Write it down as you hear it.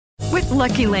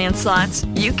Lucky Land Slots,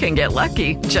 you can get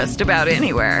lucky just about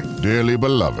anywhere. Dearly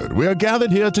beloved, we are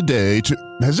gathered here today to...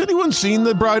 Has anyone seen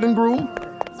the bride and groom?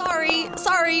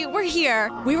 Sorry, we're here.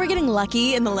 We were getting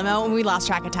lucky in the limo and we lost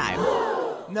track of time.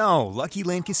 No, Lucky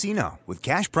Land Casino, with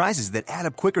cash prizes that add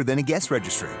up quicker than a guest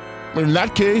registry. In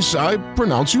that case, I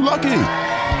pronounce you lucky.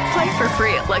 Play for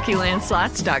free at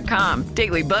LuckyLandSlots.com.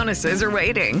 Daily bonuses are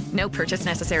waiting. No purchase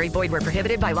necessary. Void where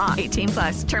prohibited by law.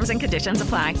 18+. Terms and conditions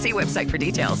apply. See website for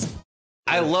details.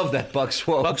 I love that Buck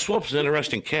Swope. Buck Swope's an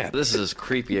interesting cat. This is as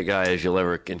creepy a guy as you'll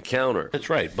ever encounter.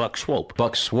 That's right, Buck Swope.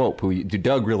 Buck Swope, who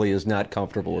Doug really is not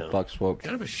comfortable with Buck Swope.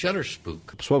 Kind of a shutter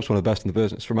spook. Swope's one of the best in the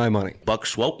business, for my money. Buck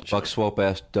Swope? Buck Swope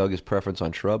asked Doug his preference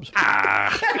on shrubs.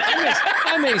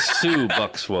 I may sue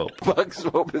Buck Swope. Buck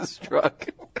Swope is struck.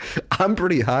 I'm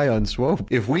pretty high on Swope.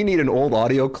 If we need an old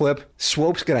audio clip,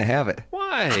 Swope's going to have it.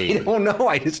 Why? I don't know.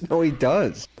 I just know he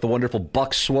does. The wonderful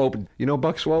Buck Swope. You know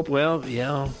Buck Swope? Well,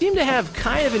 yeah. Seem to have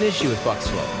kind of an issue with Buck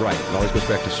Swope. Right. It always goes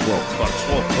back to Swope. Buck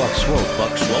Swope. Buck Swope.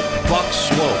 Buck Swope. Buck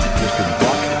Swope. Mr.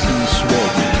 Buck T.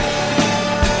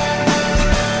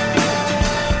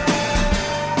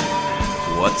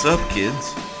 Swope. What's up,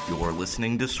 kids? You're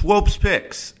listening to Swope's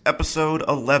Picks, episode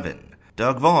 11,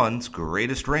 Doug Vaughn's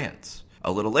Greatest Rants.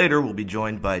 A little later, we'll be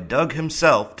joined by Doug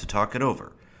himself to talk it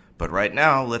over. But right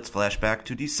now, let's flash back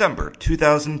to December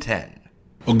 2010.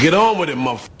 Well, get on with it,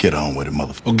 motherfucker. Get on with it,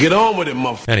 motherfucker. Well, get on with it,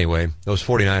 motherfucker. Anyway, those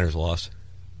 49ers lost.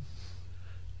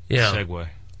 Yeah. Segue.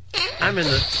 I'm in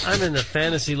the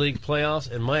fantasy league playoffs,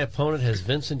 and my opponent has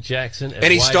Vincent Jackson as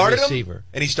And he wide started receiver. him?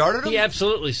 And he started him? He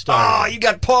absolutely started. Oh, you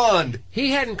got pawned.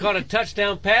 He hadn't caught a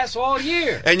touchdown pass all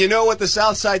year. And you know what the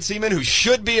Southside Seaman, who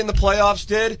should be in the playoffs,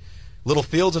 did? Little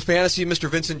Fields of Fantasy, Mr.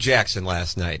 Vincent Jackson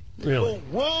last night. Really?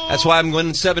 That's why I'm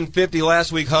winning $750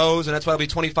 last week, hoes, and that's why I'll be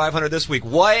 $2,500 this week.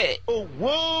 What?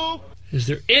 Is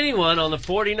there anyone on the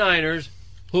 49ers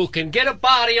who can get a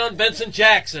body on Vincent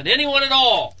Jackson? Anyone at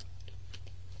all?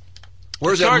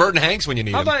 Where's that Merton Hanks when you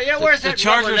need How him? about, yeah, where's The that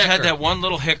Chargers rubbernecker? had that one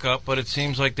little hiccup, but it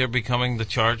seems like they're becoming the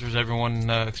Chargers everyone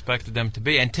expected them to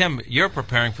be. And, Tim, you're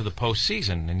preparing for the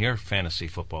postseason in your fantasy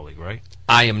football league, right?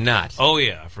 I am not. Oh,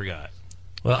 yeah, I forgot.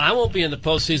 Well, I won't be in the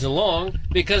postseason long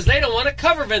because they don't want to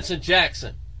cover Vincent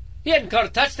Jackson. He hadn't caught a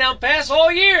touchdown pass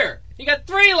all year. He got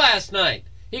 3 last night.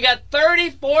 He got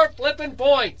 34 flipping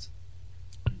points.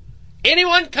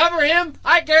 Anyone cover him?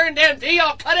 I guarantee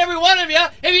I'll cut every one of you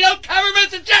if you don't cover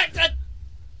Vincent Jackson.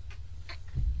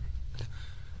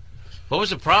 What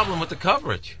was the problem with the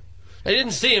coverage? They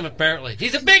didn't see him, apparently.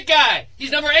 He's a big guy.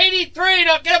 He's number 83.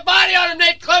 Now get a body on him,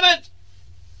 Nate Clements.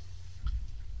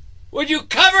 Would you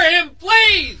cover him,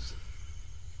 please?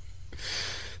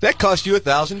 That cost you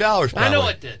 $1,000, probably. I know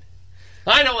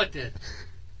it did.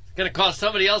 It's going to cost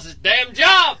somebody else's damn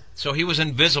job. So he was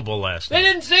invisible last They night.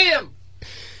 didn't see him.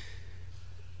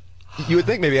 You would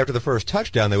think maybe after the first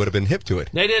touchdown they would have been hip to it.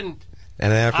 They didn't.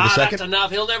 And then after the second? That's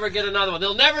enough. He'll never get another one.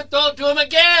 They'll never throw it to him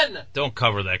again. Don't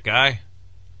cover that guy.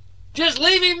 Just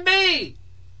leave him be.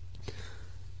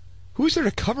 Who's there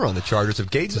to cover on the Chargers if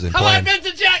Gates isn't How playing? about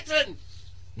Vincent Jackson?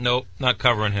 Nope, not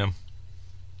covering him.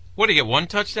 What, did he get 1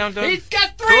 touchdown, Doug? He's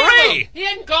got 3 of them. He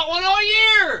hadn't caught one all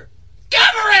year.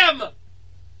 Cover him.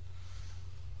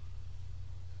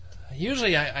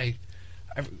 Usually I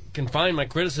confine my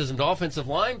criticism to offensive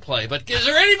line play, but is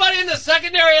there anybody in the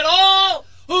secondary at all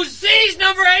who sees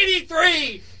number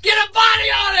 83? Get a body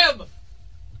on him!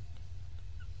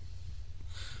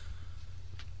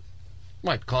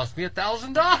 Might cost me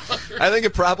 $1,000. I think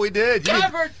it probably did.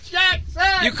 Cover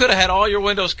Jackson! You could have had all your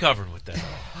windows covered with that.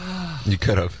 You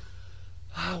could have.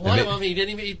 One of them,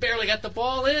 he barely got the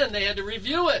ball in. They had to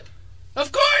review it.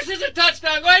 Of course it's a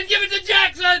touchdown. Go ahead and give it to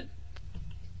Jackson!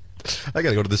 I got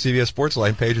to go to the CBS Sports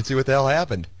Line page and see what the hell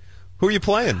happened. Who are you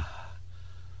playing?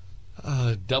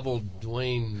 Double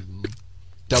Dwayne...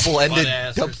 Double-ended...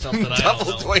 Butt-ass or something, I double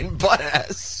don't know. Dwayne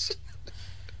butt-ass.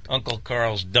 Uncle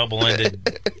Carl's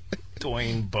double-ended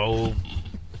Dwayne Bowe.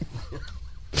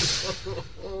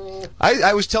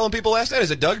 I was telling people last night, I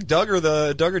said, Doug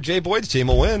or Jay Boyd's team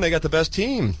will win. They got the best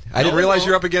team. I didn't realize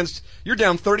you're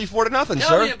down 34-0, sir.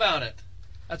 Tell me about it.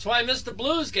 That's why I missed the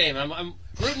Blues game. I'm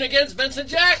rooting against Vincent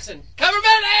Jackson. Cover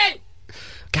Benny!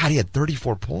 God, he had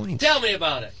 34 points. Tell me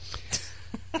about it.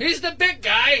 He's the big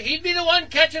guy. He'd be the one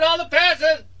catching all the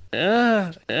passes.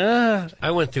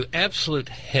 I went through absolute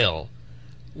hell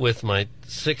with my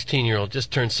 16-year-old,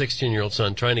 just turned 16-year-old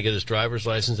son, trying to get his driver's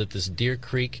license at this Deer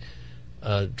Creek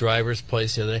driver's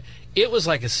place the other day. It was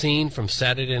like a scene from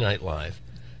Saturday Night Live.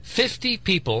 50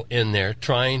 people in there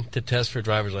trying to test for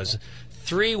driver's license.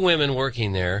 3 women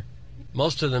working there,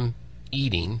 most of them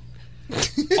eating.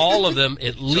 all of them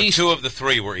at least. So 2 of the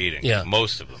 3 were eating. Yeah.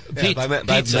 Most of them. Yeah,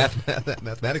 Pizza.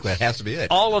 Mathematically, that has to be it.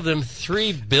 All of them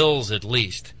 3 bills at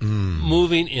least,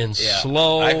 moving in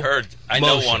slow. I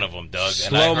know motion. one of them, Doug,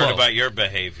 Slow and I heard mo. about your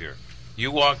behavior.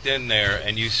 You walked in there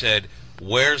and you said,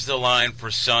 "Where's the line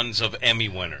for sons of Emmy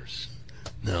winners?"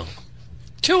 No.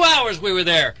 2 hours we were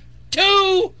there.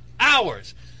 2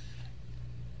 hours.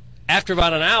 After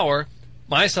about an hour,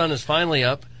 my son is finally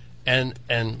up, and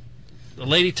the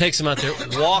lady takes him out there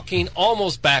walking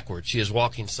almost backwards. She is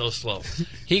walking so slow.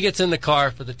 He gets in the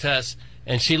car for the test,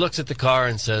 and she looks at the car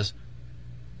and says,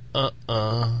 That's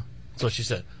what she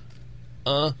said.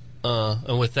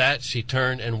 And with that, she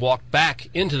turned and walked back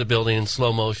into the building in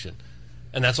slow motion.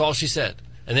 And that's all she said.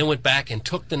 And then went back and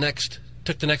took the next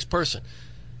person.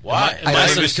 Why? I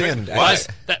don't understand.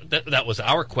 That was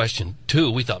our question, too.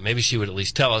 We thought maybe she would at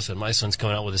least tell us, and my son's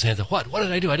coming out with his hands up. What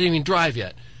did I do? I didn't even drive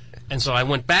yet. And so I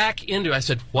went back into it. I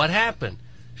said, what happened?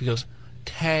 She goes,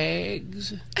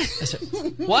 tags. I said,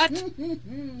 what?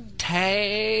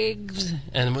 Tags.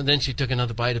 And then she took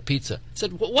another bite of pizza. I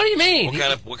said, what do you mean?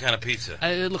 What kind of pizza?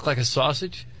 It looked like a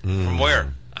sausage. From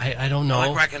where? I don't know. I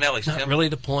like Racanelli's, Not Tim. really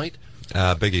the point.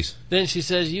 Biggies. Then she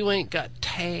says, you ain't got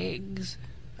tags.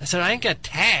 I said, I ain't got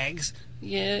tags.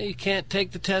 Yeah, you can't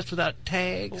take the test without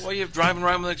tags. Well, why are you driving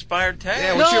around with expired tags?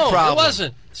 Yeah, what's your problem? It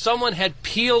wasn't. Someone had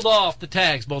peeled off the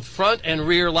tags, both front and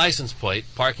rear license plate,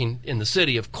 parking in the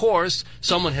city, of course.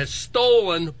 Someone has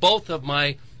stolen both of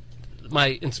my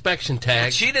inspection But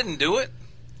tags. she didn't do it.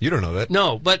 You don't know that.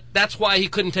 No, but that's why he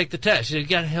couldn't take the test. You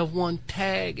got to have one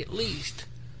tag at least.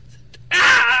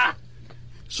 Ah!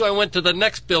 So I went to the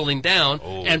next building down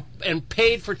and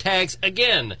paid for tags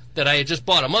again that I had just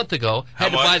bought a month ago. How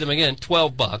Had to much? buy them again,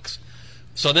 $12.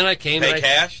 So then I came. Pay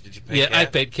cash? Did you pay cash? Yeah, I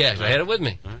paid cash. I had it with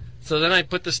me. So then I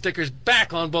put the stickers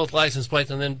back on both license plates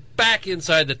and then back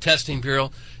inside the testing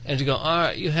bureau. And you go, all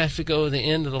right, you have to go to the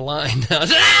end of the line now.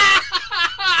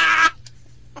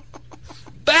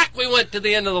 Back we went to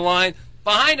the end of the line,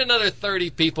 behind another 30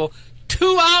 people.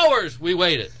 2 hours we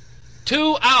waited.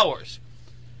 2 hours.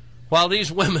 While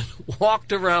these women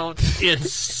walked around in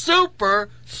super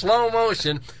slow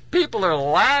motion. People are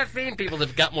laughing. People that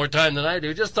have got more time than I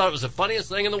do just thought it was the funniest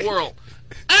thing in the world.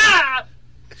 Ah!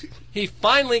 He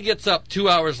finally gets up 2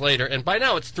 hours later, and by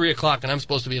now it's 3 o'clock, and I'm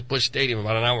supposed to be at Busch Stadium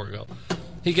about an hour ago.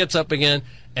 He gets up again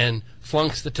and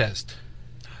flunks the test.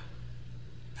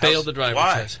 Failed the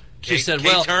driver's test. She said,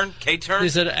 K-turn? He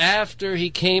said after he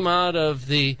came out of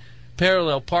the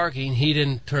parallel parking, he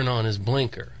didn't turn on his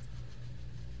blinker.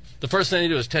 The first thing he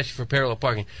did was test you for parallel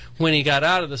parking. When he got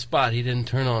out of the spot, he didn't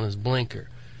turn on his blinker.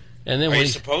 And then Are when you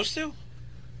supposed to?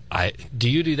 do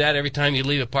you do that every time you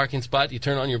leave a parking spot? You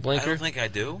turn on your blinker? I don't think I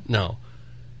do. No.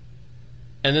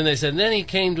 And then they said, then he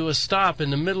came to a stop in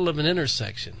the middle of an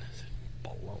intersection. I said,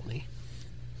 baloney.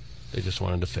 They just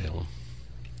wanted to fail him.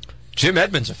 Jim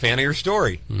Edmonds, a fan of your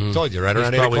story. Told you, right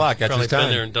around 8 o'clock. That's his been time.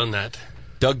 there and done that.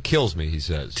 Doug kills me, he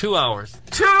says. 2 hours.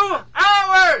 2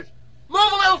 hours!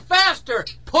 Move a little faster!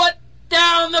 Put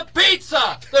down the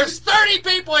pizza! There's 30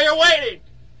 people here waiting!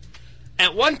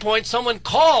 At one point, someone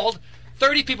called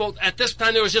 30 people. At this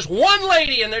time, there was just one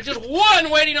lady, and there's just one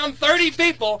waiting on 30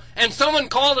 people, and someone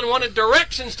called and wanted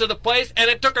directions to the place, and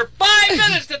it took her 5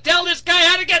 minutes to tell this guy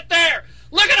how to get there!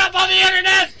 Look it up on the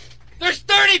internet! There's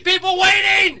 30 people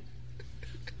waiting!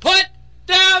 Put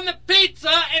down the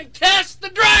pizza and test the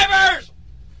drivers!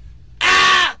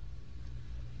 Ah!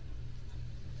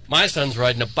 My son's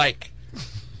riding a bike.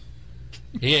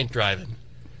 He ain't driving.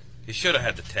 You should have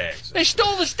had the tags. They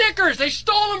stole the stickers. They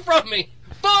stole them from me.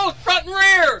 Both, front and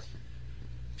rear.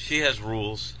 She has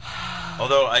rules.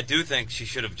 Although I do think she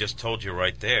should have just told you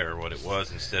right there what it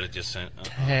was instead of just saying...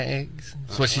 Tags.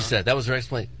 That's what she said. That was her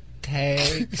explanation.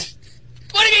 Tags.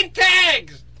 What do you mean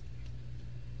tags?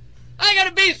 I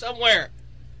gotta be somewhere.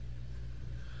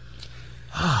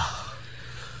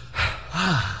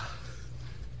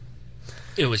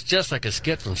 It was just like a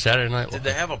skit from Saturday Night Live. Did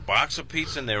they have a box of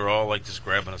pizza and they were all like just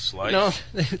grabbing a slice? No,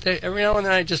 every now and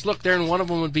then I just looked there and one of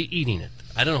them would be eating it.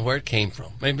 I don't know where it came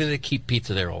from. Maybe they keep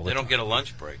pizza there all the time. They don't get a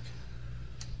lunch break.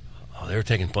 Oh, they were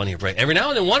taking plenty of break. Every now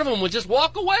and then one of them would just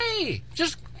walk away.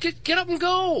 Just get up and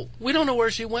go. We don't know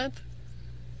where she went.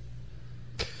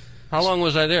 How long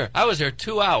was I there? I was there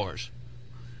 2 hours.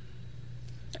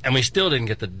 And we still didn't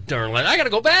get the darn line. I got to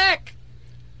go back.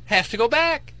 Have to go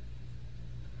back.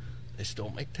 They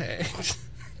stole my tags.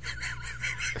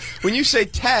 When you say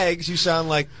tags, you sound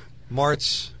like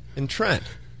Martz and Trent.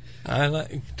 I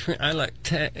like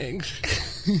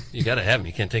tags. You got to have them.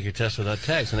 You can't take your test without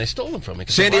tags. And they stole them from me.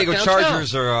 San Diego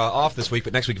Chargers are off this week,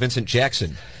 but next week, Vincent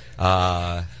Jackson.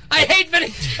 I hate Vinny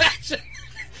Jackson.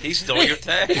 He stole your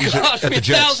tag. It cost me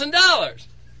 $1,000.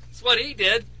 That's what he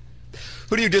did.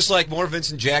 Who do you dislike more,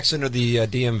 Vincent Jackson or the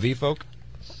DMV folk?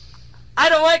 I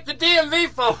don't like the DMV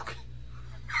folk.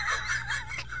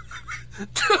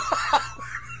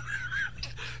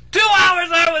 2 hours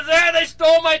I was there, they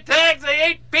stole my tags, they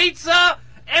ate pizza,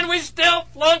 and we still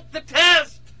flunked the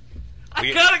test.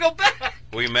 I gotta go back.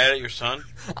 Were you mad at your son?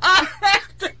 I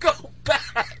have to go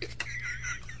back.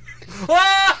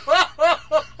 I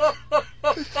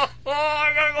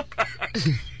gotta go back.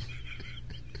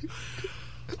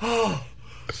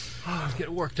 I'm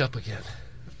getting worked up again.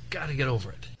 Gotta get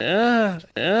over it.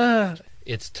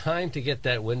 It's time to get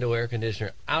that window air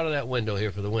conditioner out of that window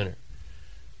here for the winter.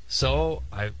 So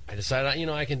I decided,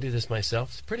 I can do this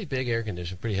myself. It's a pretty big air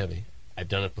conditioner, pretty heavy. I've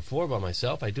done it before by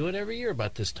myself. I do it every year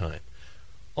about this time.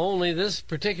 Only this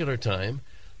particular time,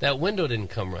 that window didn't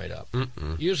come right up.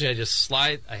 Usually I just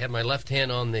slide. I have my left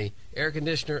hand on the air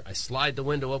conditioner. I slide the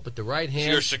window up with the right hand.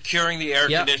 So you're securing the air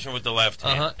conditioner with the left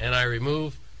hand. And I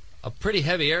remove a pretty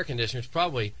heavy air conditioner. It's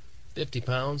probably 50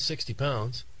 pounds, 60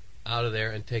 pounds out of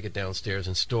there and take it downstairs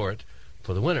and store it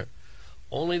for the winter.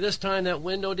 Only this time that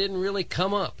window didn't really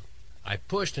come up. I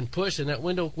pushed and pushed, and that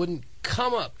window wouldn't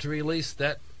come up to release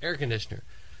that air conditioner.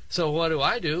 So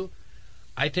what do?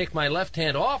 I take my left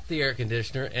hand off the air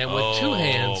conditioner and with 2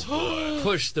 hands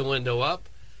push the window up,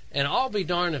 and I'll be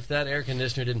darned if that air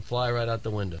conditioner didn't fly right out the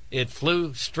window. It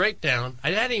flew straight down.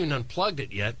 I hadn't even unplugged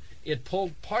it yet. It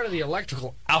pulled part of the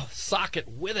electrical socket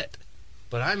with it.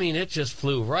 But it just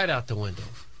flew right out the window.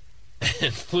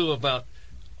 And flew about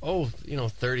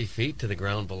 30 feet to the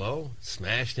ground below,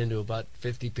 smashed into about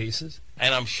 50 pieces.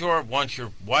 And I'm sure once your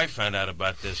wife found out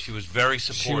about this, she was very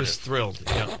supportive. She was thrilled,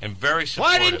 and very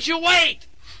supportive. Why didn't you wait?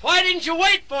 Why didn't you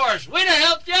wait for us? We'd have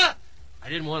helped you. I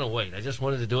didn't want to wait. I just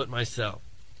wanted to do it myself.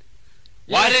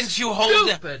 Why didn't you hold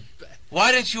down?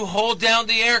 Why didn't you hold down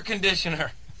the air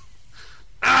conditioner?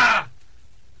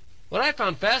 What I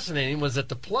found fascinating was that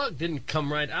the plug didn't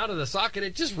come right out of the socket.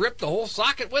 It just ripped the whole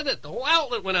socket with it. The whole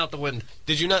outlet went out the window.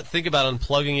 Did you not think about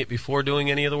unplugging it before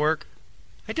doing any of the work?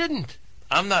 I didn't.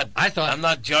 I'm not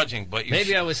judging, but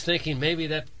maybe I was thinking maybe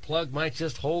that plug might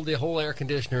just hold the whole air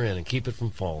conditioner in and keep it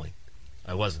from falling.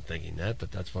 I wasn't thinking that,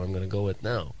 but that's what I'm going to go with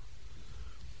now.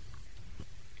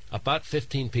 About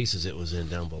 15 pieces it was in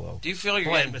down below. Do you feel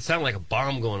you're getting... It sounded like a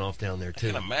bomb going off down there, too.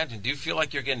 I can imagine. Do you feel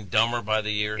like you're getting dumber by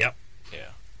the year? Yep. Yeah.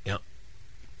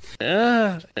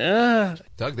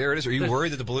 Doug, there it is. Are you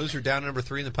worried that the Blues are down number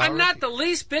 3 in the power? I'm not the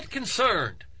least bit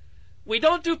concerned. We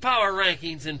don't do power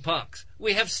rankings in pucks.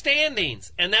 We have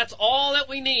standings, and that's all that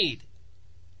we need.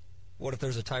 What if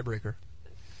there's a tiebreaker?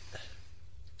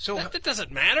 So that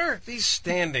doesn't matter. These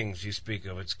standings you speak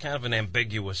of, it's kind of an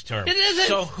ambiguous term. It isn't.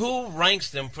 So who ranks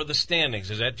them for the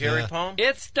standings? Is that Jerry Palm?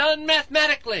 It's done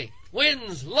mathematically.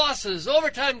 Wins, losses,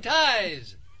 overtime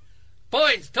ties.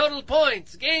 Points, total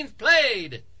points, games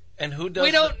played. And who does?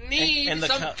 We don't need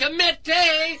some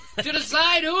committee to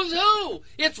decide who's who.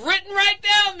 It's written right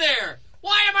down there.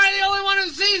 Why am I the only one who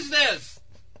sees this?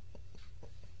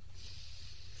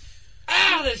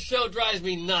 This show drives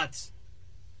me nuts.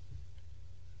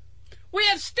 We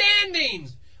have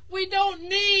standings. We don't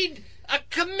need a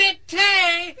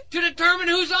committee to determine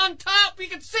who's on top. We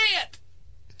can see it.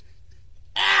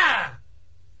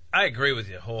 I agree with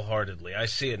you wholeheartedly. I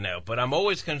see it now. But I'm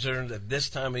always concerned at this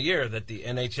time of year that the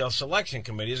NHL Selection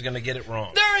Committee is going to get it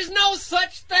wrong. There is no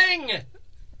such thing.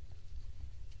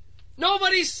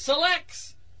 Nobody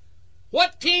selects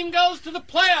what team goes to the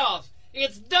playoffs.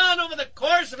 It's done over the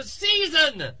course of a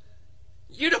season.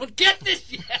 You don't get this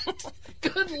yet.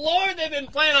 Good Lord, they've been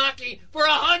playing hockey for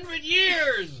 100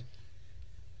 years.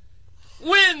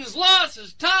 Wins,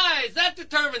 losses, ties, that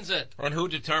determines it. And who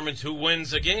determines who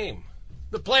wins a game?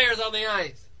 The players on the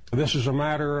ice. This is a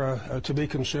matter to be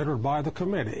considered by the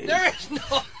committee. There is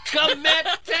no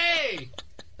committee.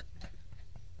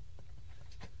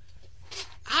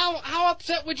 How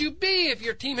upset would you be if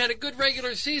your team had a good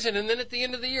regular season and then at the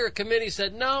end of the year a committee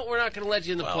said, no, we're not going to let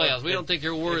you in the playoffs. We don't think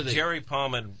you're worthy. If Jerry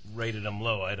Palm had rated them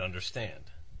low, I'd understand.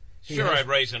 Sure, I'd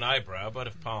raise an eyebrow, but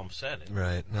if Palm said it.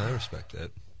 Right. No, I respect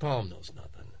that. Palm knows nothing.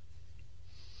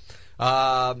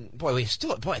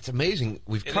 It's amazing.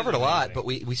 We've covered a lot, but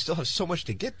we still have so much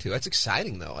to get to. That's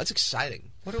exciting, though. That's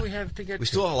exciting. What do we have to get to? We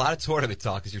still have a lot of tournament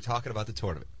talk because you're talking about the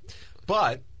tournament.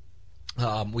 But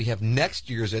we have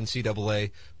next year's NCAA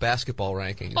basketball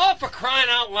rankings. Oh, for crying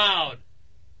out loud.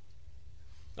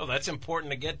 Oh, that's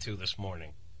important to get to this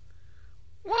morning.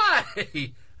 Why?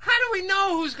 How do we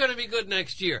know who's going to be good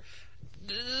next year?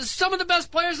 Some of the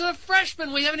best players are the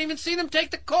freshmen. We haven't even seen them take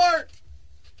the court.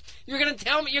 You're going to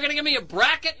tell me, you're going to give me a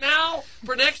bracket now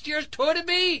for next year's Tour de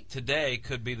Be? Today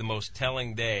could be the most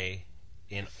telling day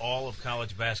in all of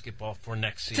college basketball for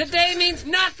next season. Today means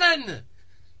nothing.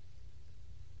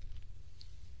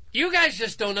 You guys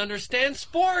just don't understand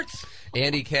sports.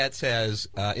 Andy Katz has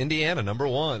Indiana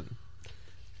 #1.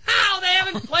 How? They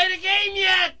haven't played a game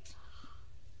yet.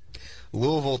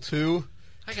 Louisville 2.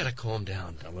 I got to calm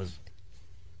down, fellas.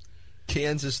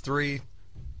 Kansas 3.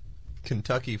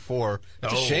 Kentucky 4.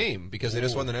 It's a shame because they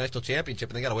just won the national championship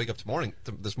and they got to wake up this morning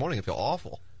and feel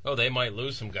awful. Oh, they might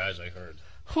lose some guys, I heard.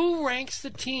 Who ranks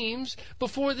the teams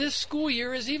before this school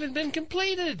year has even been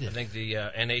completed? I think the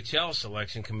NHL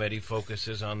selection committee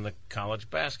focuses on the college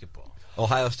basketball.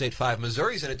 Ohio State 5.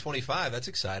 Missouri's in at 25. That's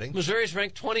exciting. Missouri's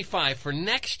ranked 25 for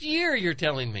next year, you're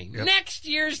telling me. Yep. Next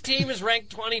year's team is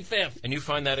ranked 25th. And you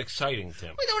find that exciting,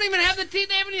 Tim? We don't even have the team.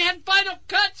 They haven't even had final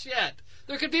cuts yet.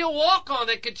 There could be a walk-on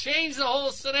that could change the whole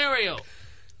scenario.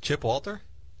 Chip Walter?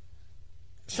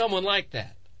 Someone like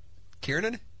that.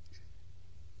 Kiernan?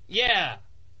 Yeah.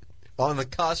 On the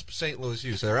cusp, St. Louis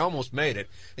U. So they almost made it.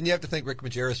 And you have to think Rick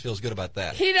Majerus feels good about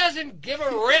that. He doesn't give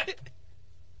a rip.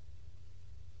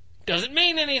 Doesn't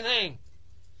mean anything.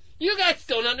 You guys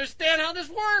don't understand how this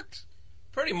works.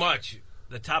 Pretty much.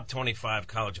 The top 25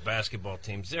 college basketball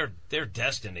teams, their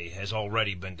destiny has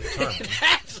already been determined. It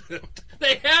hasn't.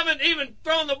 They haven't even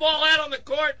thrown the ball out on the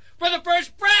court for the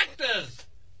first practice.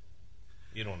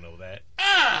 You don't know that.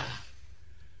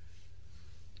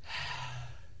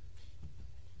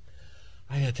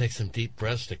 I gotta take some deep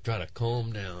breaths to try to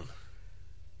calm down.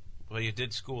 Well, you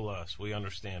did school us. We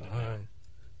understand it. All right.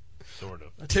 Sort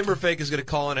of. Timberfake is going to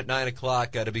call in at 9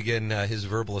 o'clock to begin his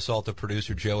verbal assault of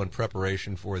producer Joe in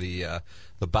preparation for the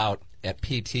bout at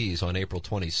PT's on April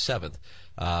 27th.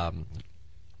 I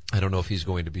don't know if he's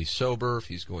going to be sober, if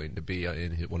he's going to be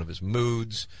in one of his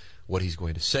moods, what he's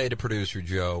going to say to producer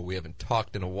Joe. We haven't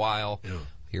talked in a while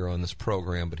here on this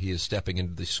program, but he is stepping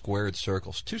into the squared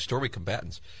circles. Two stormy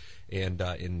combatants. And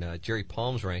in Jerry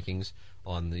Palm's rankings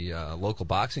on the local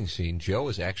boxing scene, Joe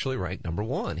is actually ranked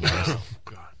 #1. He has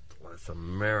God. Bless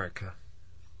America.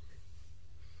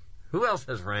 Who else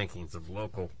has rankings of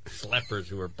local schleppers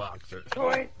who are boxers?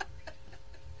 Detroit,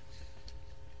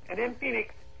 and then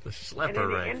Phoenix, The and schlepper then the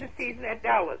ranking. end of season at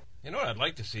Dallas. You know what I'd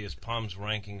like to see is Palm's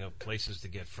ranking of places to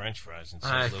get French fries in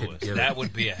I St. could Louis. give That it.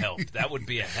 would be a help. That would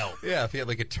be a help. Yeah, if he had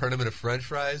like a tournament of French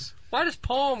fries. Why does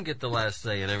Palm get the last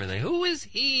say and everything? Who is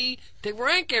he to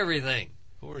rank everything?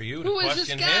 Who are you to Who is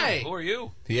question this guy? him? Who are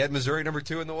you? He had Missouri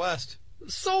 #2 in the West.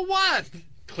 So what?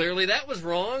 Clearly that was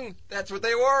wrong. That's what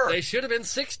they were. They should have been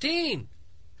 16.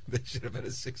 They should have been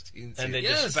a 16 seed. And they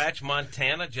Yes. dispatched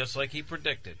Montana just like he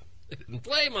predicted. They didn't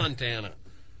play Montana.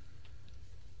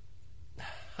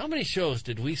 How many shows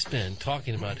did we spend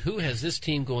talking about who has this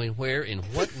team going where, in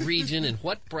what region, in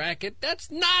what bracket? That's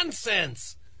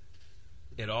nonsense.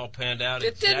 It all panned out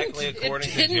It exactly didn't. according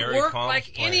It to didn't Jerry work Palm's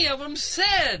like plan. any of them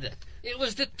said. It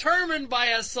was determined by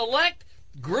a select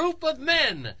group of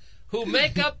men who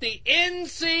make up the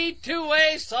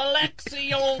NC2A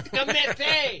Selection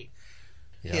Committee.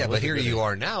 Yeah, but here you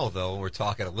are now, though. We're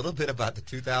talking a little bit about the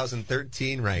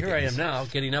 2013 rankings. Here I am now,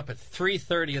 getting up at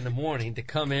 3:30 in the morning to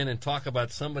come in and talk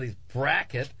about somebody's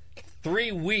bracket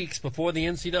 3 weeks before the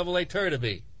NCAA Tour to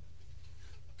be.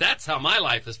 That's how my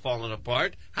life has fallen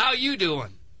apart. How you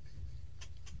doing?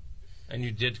 And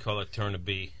you did call it turn to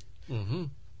be. Mm-hmm.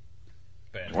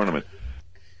 Bad. Tournament.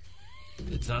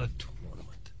 It's not a tournament.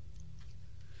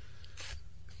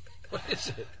 What is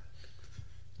it?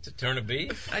 It's a turn to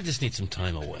be? I just need some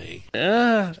time away.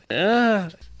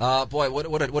 Boy,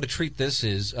 what a treat this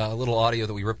is. A little audio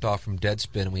that we ripped off from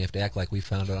Deadspin, and we have to act like we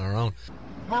found it on our own.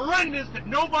 Horrendous that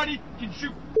nobody can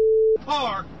shoot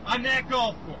par on that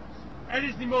golf course. That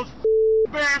is the most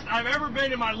embarrassed I've ever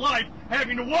been in my life,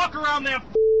 having to walk around that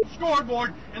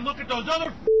scoreboard and look at those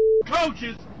other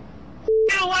coaches.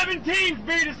 11 teams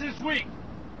beat us this week.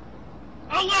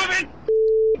 11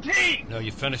 teams! No,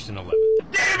 you finished in 11.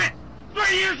 Damn it!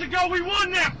 3 years ago we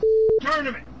won that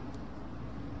tournament.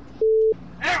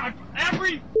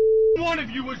 Every one of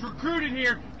you was recruited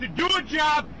here to do a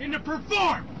job and to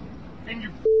perform. And you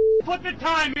put the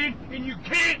time in and you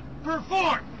can't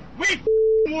perform. We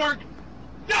work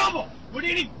double what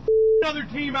any other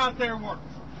team out there works.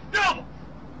 Double.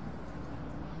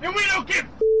 And we don't get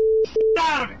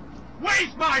out of it.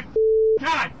 Waste my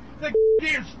time. The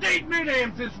damn state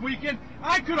mid-ams this weekend.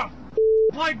 I could have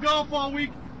played golf all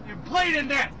week and played in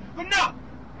that. But no.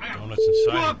 I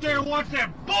go up there and watch that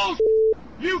bullshit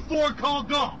you four call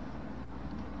golf.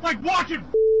 Like watching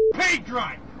paint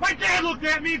dry. My dad looked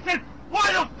at me and said,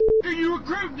 "Why the are you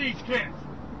recruiting these kids?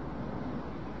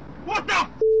 What the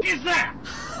is that?"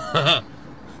 Damn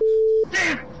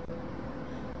it!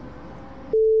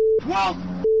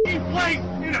 12th place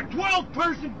in a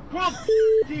 12-person,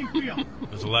 12-team field.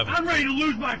 It was 11. I'm ready to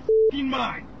lose my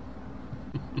mind.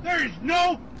 There is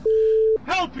no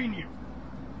helping you.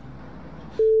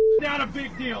 It's not a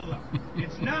big deal, though.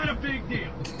 It's not a big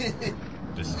deal.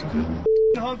 This is good.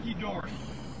 Hunky-dory.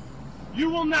 You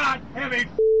will not have a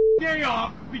day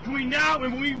off between now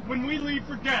and when we leave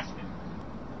for Destin.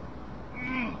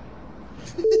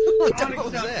 What the hell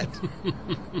was that?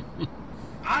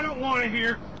 I don't want to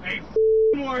hear a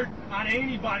word on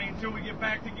anybody until we get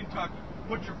back to Kentucky.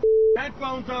 Put your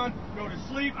headphones on, go to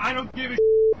sleep. I don't give a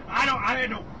I had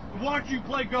to watch you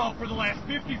play golf for the last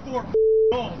 54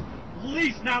 holes. At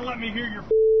least not let me hear your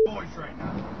voice right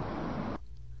now.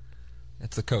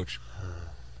 That's the coach.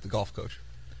 The golf coach.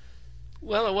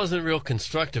 Well, it wasn't real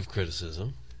constructive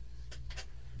criticism.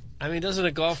 I mean, doesn't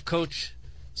a golf coach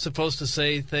supposed to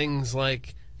say things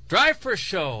like, drive for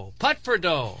show, putt for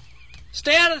dough,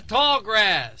 stay out of the tall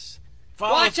grass,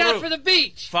 watch out for the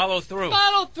beach. Follow through.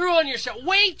 Follow through on your shot.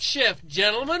 Weight shift,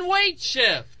 gentlemen, weight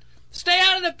shift. Stay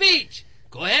out of the beach.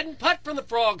 Go ahead and putt from the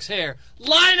frog's hair.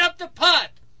 Line up the putt.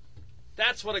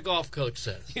 That's what a golf coach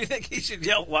says. You think he should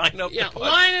yell, line up the putt?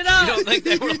 Line it up. You don't think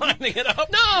they were lining it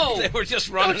up? No. They were just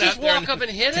running Don't just out there walk up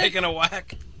and hit it. taking a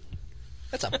whack.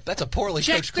 That's a poorly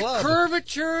coached club. Check the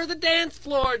curvature of the dance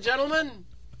floor, gentlemen.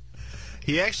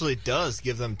 He actually does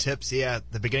give them tips. At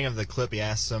the beginning of the clip, he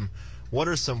asks them, what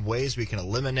are some ways we can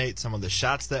eliminate some of the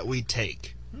shots that we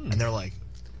take? And they're like,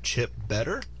 chip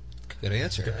better? Good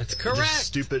answer. That's correct. Just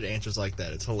stupid answers like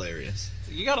that. It's hilarious.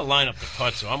 You got to line up the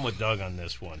putts, so I'm with Doug on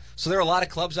this one. So there are a lot of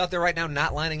clubs out there right now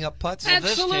not lining up putts?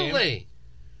 Absolutely.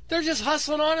 They're just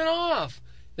hustling on and off.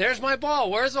 There's my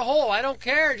ball. Where's the hole? I don't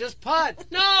care. Just putt.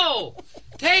 No.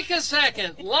 Take a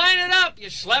second. Line it up, you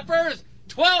schleppers.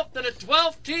 12th in a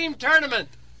 12-team tournament.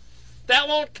 That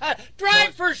won't cut.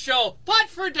 Drive for show. Putt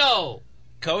for dough.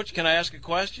 Coach, can I ask a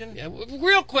question? Yeah,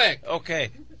 real quick. Okay.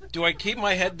 Do I keep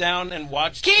my head down and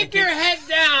watch? Keep your head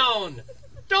down.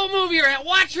 Don't move your head.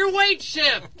 Watch your weight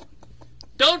shift.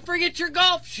 Don't forget your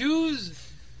golf shoes.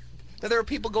 There are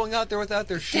people going out there without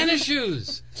their shoes. Tennis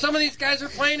shoes. Some of these guys are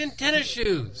playing in tennis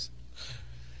shoes.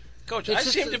 Coach, I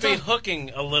seem to be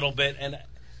hooking a little bit, and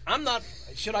I'm not.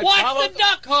 Should I Watch follow the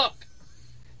duck hook.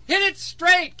 Hit it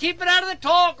straight. Keep it out of the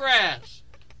tall grass.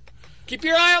 Keep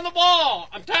your eye on the ball.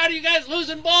 I'm tired of you guys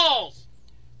losing balls.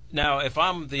 Now, if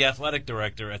I'm the athletic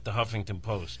director at the Huffington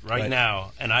Post right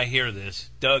now, and I hear this,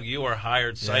 Doug, you are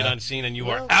hired sight unseen, and you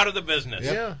are out of the business.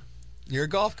 Yep. Yeah. You're a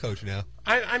golf coach now.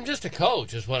 I'm just a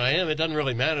coach is what I am. It doesn't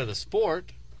really matter the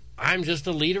sport. I'm just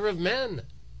a leader of men.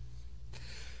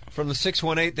 From the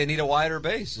 618, they need a wider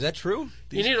base. Is that true?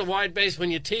 You need a wide base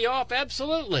when you tee off?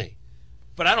 Absolutely.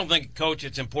 But I don't think, Coach,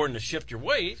 it's important to shift your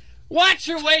weight. Watch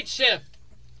your weight shift.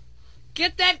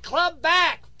 Get that club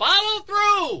back. Follow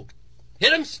through. Hit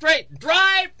them straight.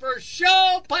 Drive for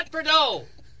show, putt for dough.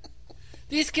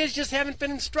 These kids just haven't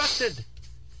been instructed.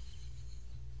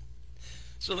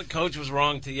 So the coach was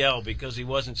wrong to yell because he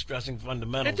wasn't stressing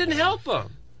fundamentals. It didn't help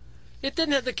them. It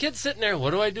didn't have the kids sitting there. What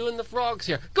do I do in the frogs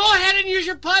here? Go ahead and use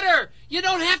your putter. You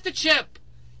don't have to chip.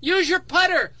 Use your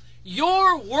putter.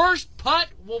 Your worst putt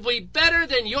will be better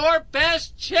than your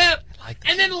best chip.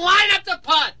 And then line up the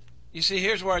putt. You see,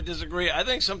 here's where I disagree. I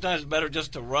think sometimes it's better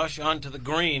just to rush onto the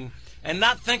green and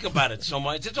not think about it so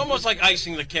much. It's almost like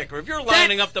icing the kicker. If you're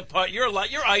lining up the putt, you're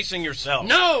icing yourself.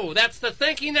 No, that's the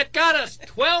thinking that got us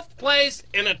 12th place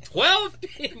in a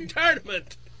 12-team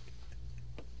tournament.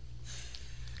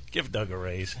 Give Doug a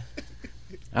raise.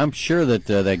 I'm sure that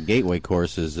that Gateway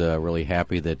course is really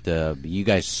happy that you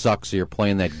guys suck, so you're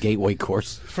playing that Gateway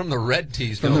course. From the red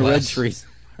tees, From the red trees.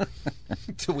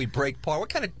 Until we break par. What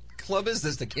kind of club is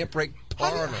this that can't break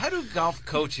par? How do golf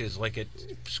coaches, like at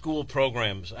school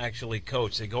programs, actually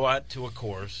coach? They go out to a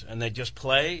course and they just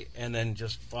play and then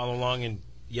just follow along and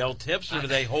yell tips, or do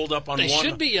they hold up on they one? They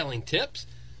should be yelling tips.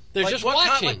 They're like just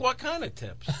watching. watching. What kind of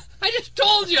tips? I just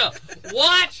told you.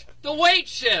 Watch the weight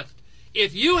shift.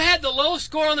 If you had the low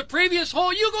score on the previous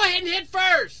hole, you go ahead and hit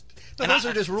first. But those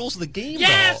are just rules of the game.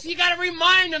 Yes, though. You got to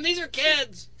remind them. These are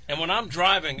kids. And when I'm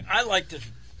driving, I like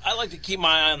to keep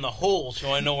my eye on the hole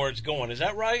so I know where it's going. Is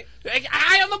that right?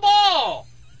 Eye on the ball.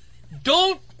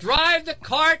 Don't drive the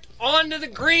cart onto the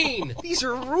green. These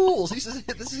are rules. This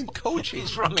isn't coaching.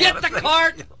 Get the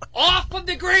cart off of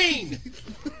the green.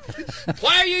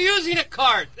 Why are you using a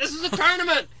cart? This is a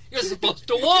tournament. You're supposed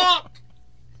to walk.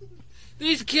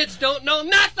 These kids don't know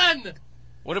nothing.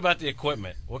 What about the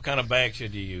equipment? What kind of bag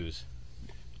should you use?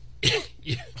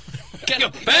 Get a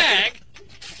bag?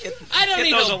 I don't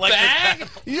need no bag.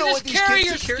 You know Just what these carry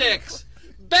kids your are carrying? sticks.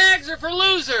 bags are for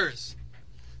losers.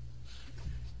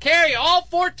 Carry all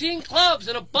 14 clubs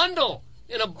in a bundle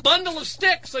of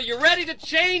sticks so you're ready to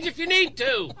change if you need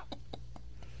to.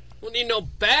 We'll need no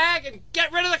bag and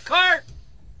get rid of the cart.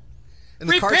 And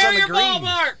the cart's on the your green. ball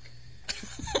mark.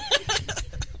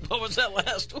 What was that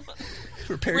last one?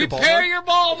 Repair your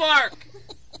ball mark.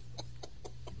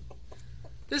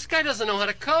 This guy doesn't know how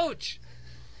to coach.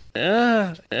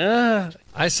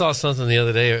 I saw something the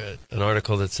other day, an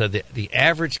article that said the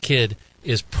average kid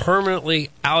is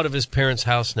permanently out of his parents'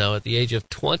 house now at the age of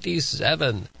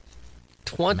 27.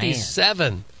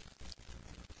 27. Man.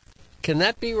 Can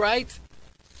that be right?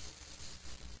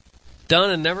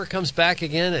 Done and never comes back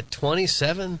again at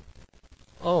 27?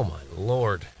 Oh, my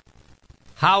Lord.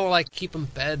 How will I keep him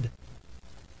fed?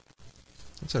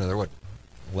 That's another,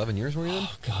 11 years were you in?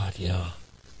 Oh, God, yeah.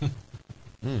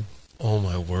 Oh,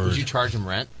 my word. Would you charge him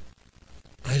rent?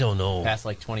 I don't know. Past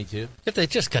like 22? If they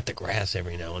just cut the grass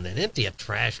every now and then, empty a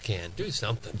trash can, do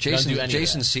something.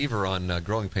 Jason Seaver on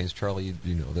Growing Pains, Charlie,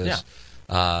 you know this.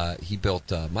 Yeah. He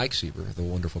built Mike Seaver, the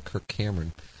wonderful Kirk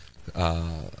Cameron,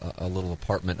 a little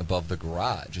apartment above the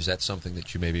garage. Is that something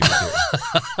that you maybe would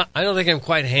do? I don't think I'm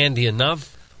quite handy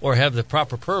enough or have the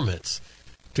proper permits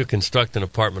to construct an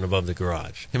apartment above the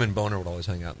garage. Him and Boner would always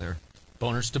hang out in there.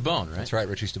 Boner Stabone, right? That's right,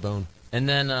 Richie Stabone. And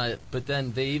then, but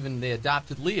then they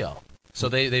adopted Leo. So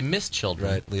they missed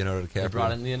children. Right, Leonardo DiCaprio. They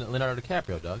brought in Leonardo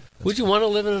DiCaprio, Doug. Would you want to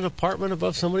live in an apartment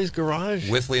above somebody's garage?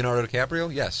 With Leonardo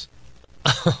DiCaprio? Yes.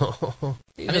 I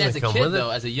mean, as a kid, though,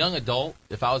 as a young adult,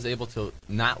 if I was able to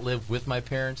not live with my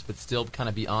parents but still kind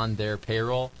of be on their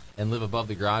payroll and live above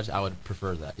the garage, I would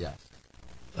prefer that, yes.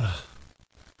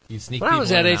 You sneak when I was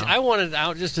that age, out. I wanted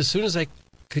out just as soon as I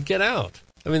could get out.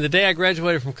 I mean, the day I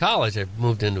graduated from college, I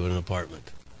moved into an apartment,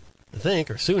 I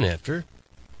think, or soon after.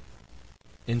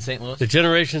 In St. Louis? The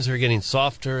generations are getting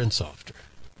softer and softer.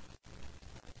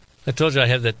 I told you I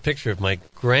have that picture of my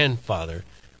grandfather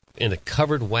in a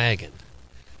covered wagon.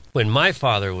 When my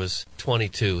father was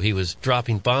 22, he was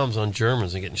dropping bombs on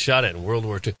Germans and getting shot at in World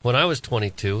War II. When I was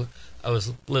 22, I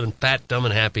was living fat, dumb,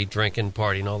 and happy, drinking,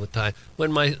 partying all the time.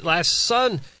 When my last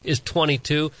son is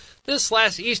 22, this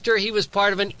last Easter, he was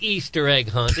part of an Easter egg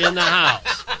hunt in the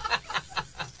house.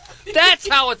 That's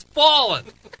how it's fallen.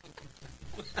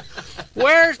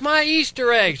 Where's my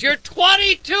Easter eggs? You're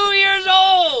 22 years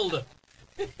old!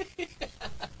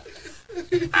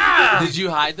 Did you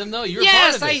hide them, though? You were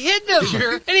Yes, part of it. I hid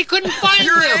them, and he couldn't find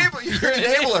You're them. You're an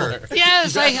enabler.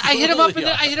 Yes, I hid him up.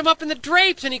 I hid him up in the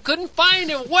drapes, and he couldn't find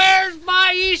him. Where's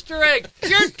my Easter egg?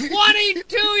 You're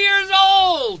 22 years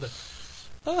old.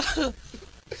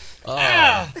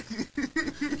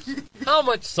 How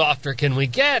much softer can we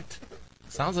get?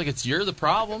 Sounds like you're the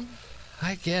problem.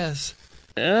 I guess.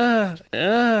 From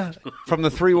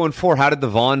the 314, how did the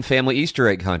Vaughn family Easter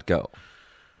egg hunt go?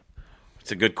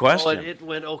 It's a good question. Oh, it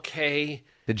went okay.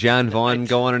 Did John Vaughn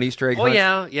go on an Easter egg hunt?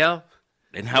 Oh, yeah.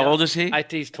 And how old is he?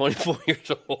 He's 24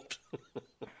 years old.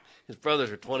 His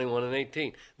brothers are 21 and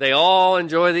 18. They all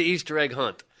enjoy the Easter egg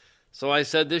hunt. So I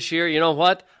said this year, you know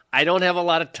what? I don't have a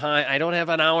lot of time. I don't have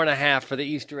an hour and a half for the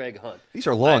Easter egg hunt. These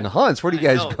are long hunts. Where do you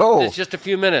guys go? It's just a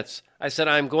few minutes. I said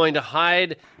I'm going to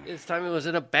hide. This time it was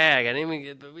in a bag. We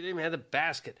didn't even have the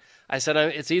basket. I said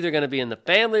it's either going to be in the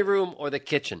family room or the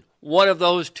kitchen. One of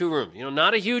those two rooms.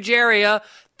 Not a huge area.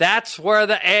 That's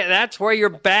where your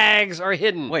bags are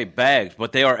hidden. Wait, bags,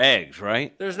 but they are eggs,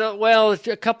 right? There's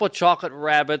a couple of chocolate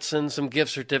rabbits and some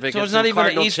gift certificates. So it's not even an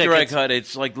Cardinal Easter tickets. egg hunt.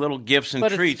 It's like little gifts and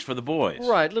treats for the boys.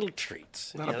 Right, little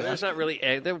treats. There's not really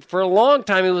eggs. For a long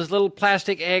time, it was little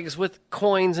plastic eggs with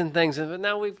coins and things. But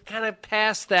now we've kind of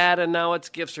passed that, and now it's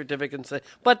gift certificates.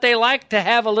 But they like to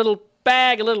have a little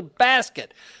bag, a little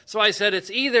basket. So I said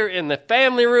it's either in the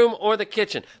family room or the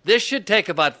kitchen. This should take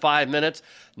about 5 minutes.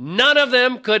 None of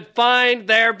them could find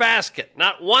their basket.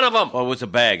 Not one of them. Well, it was a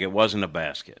bag. It wasn't a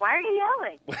basket. Why are you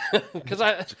yelling? Because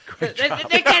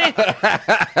they can't.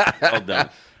 Well done.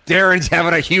 Darren's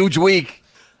having a huge week.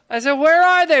 I said, where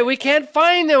are they? We can't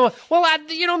find them. Well,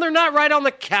 they're not right on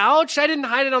the couch. I didn't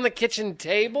hide it on the kitchen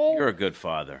table. You're a good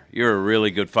father. You're a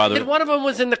really good father. And one of them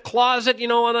was in the closet,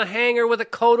 on a hanger with a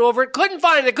coat over it. Couldn't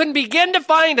find it. Couldn't begin to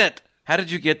find it. How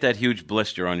did you get that huge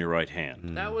blister on your right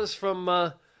hand? That was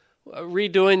from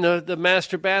redoing the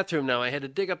master bathroom now. I had to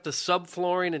dig up the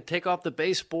subflooring and take off the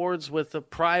baseboards with the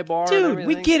pry bar and everything.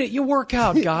 Dude, we get it. You work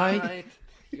out, guy. Right.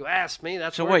 You asked me.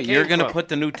 That's so where wait, it came you're going to from. put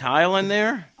the new tile in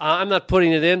there? I'm not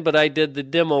putting it in, but I did the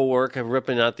demo work of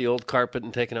ripping out the old carpet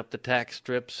and taking up the tack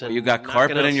strips. And you got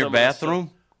carpet in your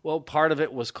bathroom? Well, part of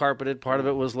it was carpeted, part of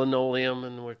it was linoleum,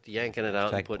 and we're yanking it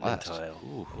out and putting in tile.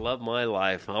 Ooh, love my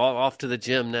life. Off to the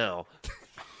gym now.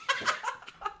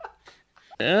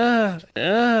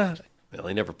 Well,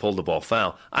 he never pulled the ball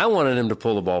foul. I wanted him to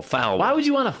pull the ball foul. Why would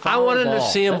you want to foul I wanted the ball?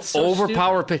 to see him That's so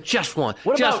overpower pitch. Just one.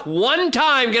 What Just about- one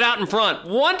time get out in front.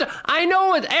 One time. I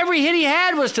know it. Every hit he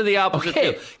had was to the opposite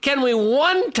field. Can we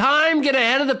one time get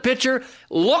ahead of the pitcher,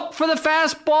 look for the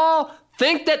fastball,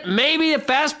 think that maybe the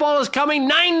fastball is coming?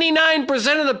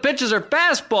 99% of the pitches are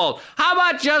fastballs. How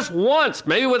about just once,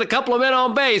 maybe with a couple of men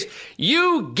on base,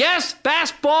 you guess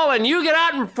fastball and you get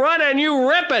out in front and you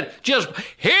rip it. Just,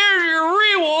 here's your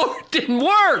reward. It didn't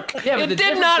work. Yeah, but it the did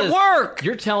difference not is work.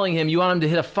 You're telling him you want him to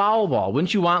hit a foul ball.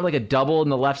 Wouldn't you want like a double in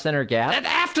the left center gap? And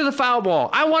after the foul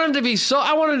ball, I wanted to be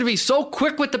so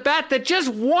quick with the bat that just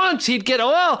once he'd get,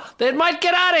 they might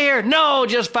get out of here. No,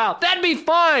 just foul. That'd be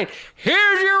fine.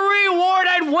 Here's your reward.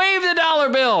 I'd wave the dollar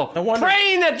bill,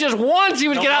 praying that just once he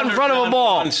would get out in front of a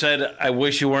ball. One said, I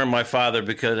wish you weren't my father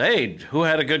because, hey, who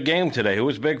had a good game today? Who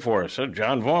was big for us? So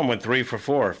John Vaughn went 3 for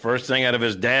 4. First thing out of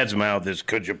his dad's mouth is,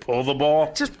 could you pull the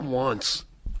ball? Just once.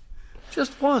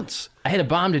 Just once. I hit a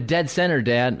bomb to dead center,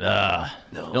 Dad. No.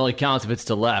 It only counts if it's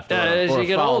to left. As or you a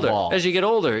get foul older, ball. as you get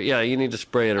older, you need to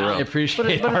spray it around. I appreciate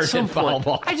but at hard some hit foul point,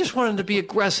 ball. I just want him to be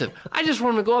aggressive. I just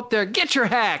want him to go up there, get your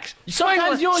hacks,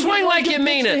 Sometimes you only swing get one like good you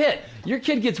mean pitch to it. hit. Your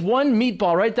kid gets one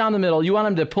meatball right down the middle. You want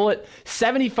him to pull it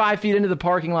 75 feet into the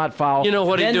parking lot foul. You know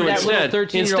what he'd Then do that little instead?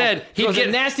 13-year-old Instead, he'd throws get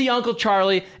a nasty Uncle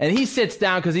Charlie, and he sits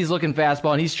down because he's looking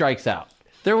fastball, and he strikes out.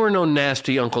 There were no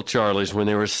nasty Uncle Charlies when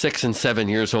they were 6 and 7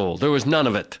 years old. There was none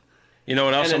of it. You know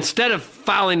what else? And instead of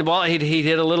fouling the ball, he'd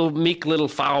hit a meek little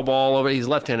foul ball over. He's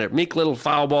left-handed. Meek little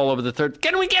foul ball over the third.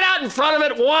 Can we get out in front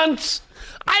of it once?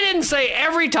 I didn't say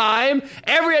every time.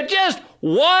 Just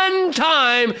one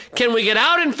time. Can we get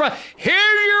out in front? Here's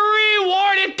your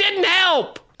reward. It didn't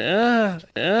help.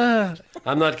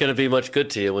 I'm not going to be much good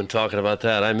to you when talking about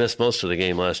that. I missed most of the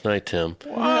game last night, Tim.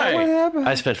 Why? What happened?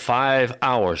 I spent 5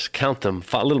 hours, count them,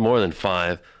 a little more than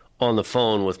 5, on the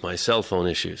phone with my cell phone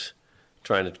issues,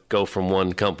 trying to go from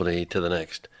one company to the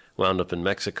next. Wound up in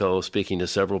Mexico, speaking to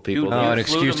several people. An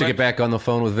excuse to get back on the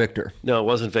phone with Victor. No, it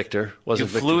wasn't Victor. You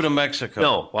flew to Mexico.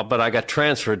 No, but I got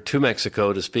transferred to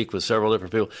Mexico to speak with several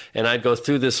different people, and I'd go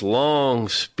through this long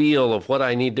spiel of what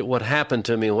happened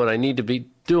to me, what I need to be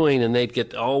doing, and they'd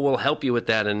get, we'll help you with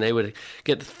that, and they would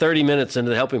get 30 minutes into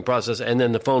the helping process, and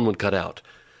then the phone would cut out,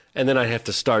 and then I'd have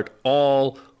to start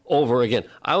all over again.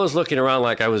 I was looking around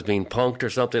like I was being punked or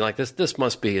something like this. This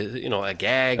must be, a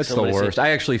gag. That's the worst. I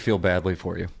actually feel badly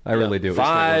for you. I really do.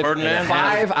 5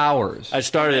 hours. I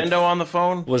started. Fernando on the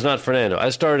phone? Was not Fernando. I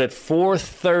started at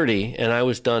 4:30 and I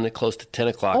was done at close to 10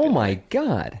 o'clock. Oh my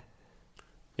God.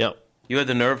 Yep. You had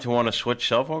the nerve to want to switch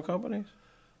cell phone companies?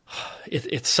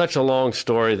 It's such a long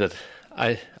story that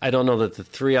I don't know that the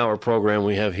 3-hour program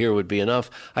we have here would be enough.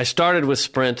 I started with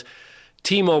Sprint.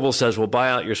 T-Mobile says, we'll buy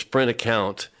out your Sprint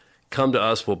account. Come to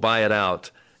us, we'll buy it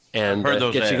out, and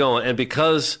get you going. And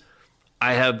because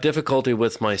I have difficulty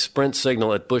with my Sprint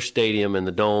signal at Busch Stadium and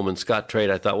the Dome and Scott Trade,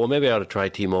 I thought, well, maybe I ought to try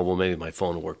T-Mobile. Maybe my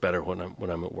phone will work better when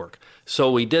I'm at work.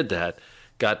 So we did that.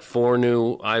 Got 4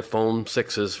 new iPhone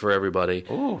 6s for everybody.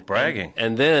 Ooh, bragging.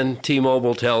 And then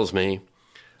T-Mobile tells me,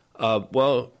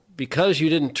 because you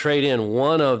didn't trade in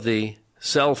one of the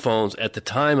cell phones at the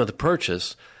time of the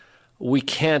purchase, we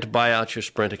can't buy out your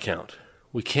Sprint account.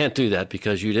 We can't do that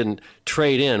because you didn't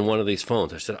trade in one of these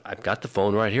phones. I said, I've got the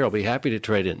phone right here. I'll be happy to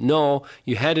trade in. No,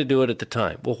 you had to do it at the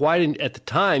time. Well, why didn't, at the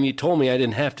time, you told me I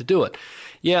didn't have to do it.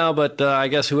 Yeah, but I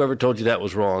guess whoever told you that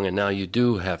was wrong, and now you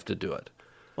do have to do it.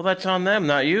 Well, that's on them,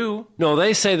 not you. No,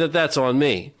 they say that that's on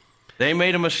me. They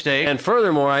made a mistake. And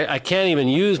furthermore, I can't even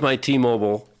use my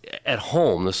T-Mobile at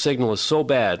home. The signal is so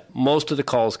bad, most of the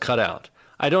calls cut out.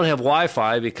 I don't have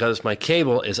Wi-Fi because my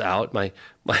cable is out. My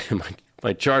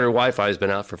Charter Wi-Fi has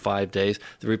been out for 5 days.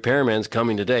 The repairman's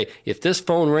coming today. If this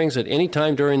phone rings at any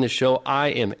time during the show, I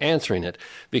am answering it.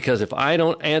 Because if I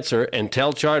don't answer and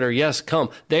tell Charter, yes, come,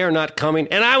 they are not coming,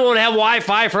 and I won't have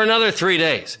Wi-Fi for another 3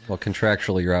 days. Well,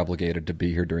 contractually, you're obligated to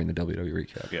be here during the WWE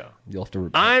recap. Yeah. You'll have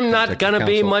to. I'm not going to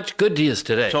be much good to you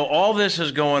today. So all this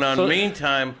is going on.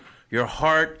 Meantime, your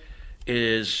heart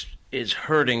is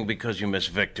hurting because you miss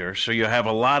Victor. So you have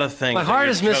a lot of things. My heart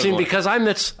is missing because I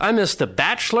miss The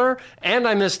Bachelor and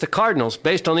I miss the Cardinals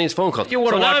based on these phone calls. So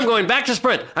now I'm going back to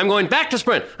Sprint.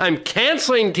 I'm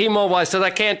canceling T-Mobile. I said I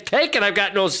can't take it. I've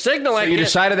got no signal. So you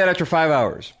decided that after 5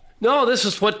 hours? No, this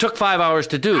is what took 5 hours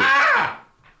to do.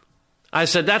 I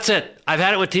said, that's it. I've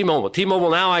had it with T-Mobile.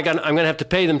 T-Mobile, now I'm going to have to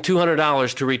pay them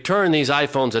 $200 to return these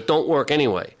iPhones that don't work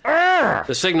anyway.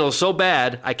 The signal is so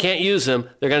bad, I can't use them.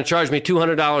 They're going to charge me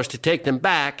 $200 to take them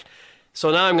back. So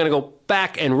now I'm going to go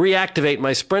back and reactivate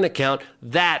my Sprint account.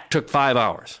 That took 5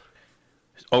 hours.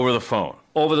 Over the phone?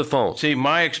 Over the phone. See,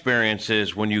 my experience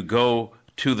is when you go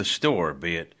to the store,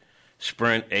 be it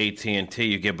Sprint, AT&T,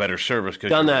 you get better service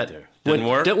because you're Done right that. there. Didn't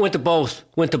work?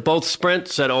 Went to both Sprint,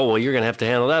 said, oh, well, you're going to have to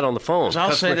handle that on the phone. So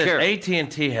I'll say Customer this, care.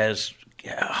 AT&T has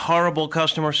horrible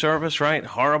customer service, right?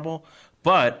 Horrible.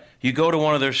 But you go to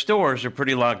one of their stores, they're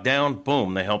pretty locked down,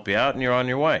 boom, they help you out, and you're on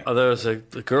your way. There was a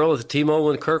girl at the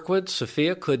T-Mobile in Kirkwood,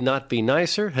 Sophia, could not be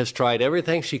nicer, has tried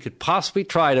everything she could possibly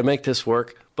try to make this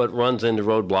work, but runs into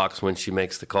roadblocks when she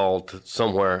makes the call to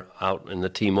somewhere out in the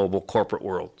T-Mobile corporate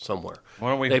world, somewhere.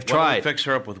 Why don't we fix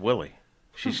her up with Willie?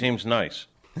 She seems nice.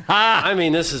 I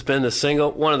mean, this has been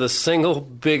one of the single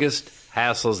biggest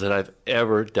hassles that I've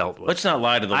ever dealt with. Let's not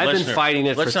lie to the listener. I've been fighting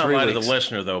it for 3 weeks. Let's not lie to the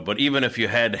listener, though, but even if you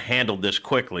had handled this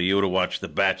quickly, you would have watched The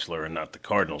Bachelor and not the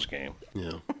Cardinals game.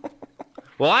 Yeah.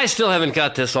 Well, I still haven't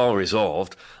got this all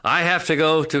resolved. I have to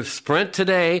go to Sprint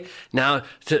today now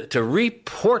to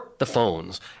report the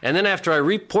phones. And then after I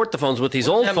report the phones with these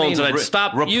old phones that I'd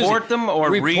stopped using. Report them or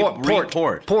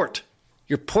report? Port.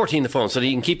 You're porting the phone so that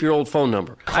you can keep your old phone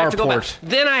number. I have to go back.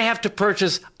 Then I have to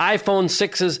purchase iPhone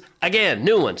 6s again,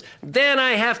 new ones. Then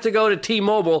I have to go to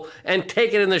T-Mobile and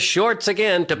take it in the shorts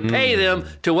again to pay them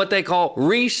to what they call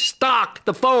restock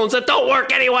the phones that don't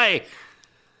work anyway.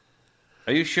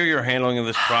 Are you sure you're handling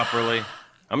this properly?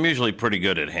 I'm usually pretty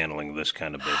good at handling this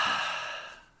kind of business.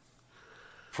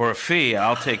 For a fee,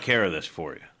 I'll take care of this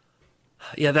for you.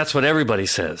 Yeah, that's what everybody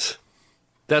says.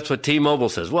 That's what T-Mobile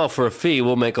says. Well, for a fee,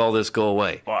 we'll make all this go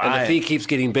away. Well, and the fee keeps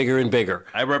getting bigger and bigger.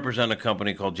 I represent a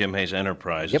company called Jim Hayes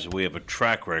Enterprises. Yep. We have a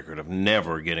track record of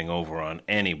never getting over on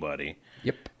anybody.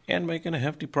 Yep. And making a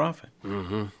hefty profit.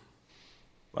 Mm-hmm.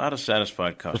 A lot of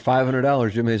satisfied For customers.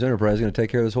 $500, Jim Hayes Enterprise is going to take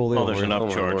care of this whole deal. Oh, there's an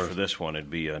upcharge for this one. It'd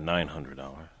be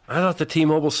 $900. I thought the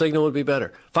T-Mobile Signal would be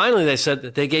better. Finally, they said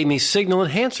that they gave me Signal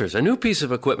Enhancers, a new piece of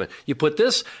equipment. You put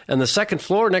this on the second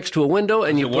floor next to a window,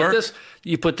 and you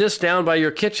put this down by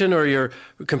your kitchen or your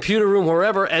computer room,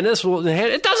 wherever, and this will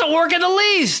enhance. It doesn't work in the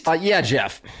least. Yeah,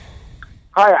 Jeff.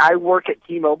 Hi, I work at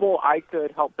T-Mobile. I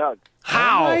could help Doug.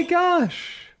 How? Oh my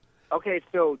gosh. Okay,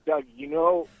 so Doug, you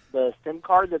know the SIM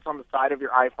card that's on the side of your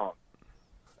iPhone?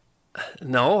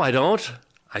 No, I don't.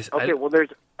 Well, there's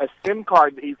a SIM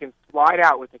card that you can slide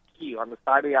out with a key on the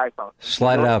side of the iPhone.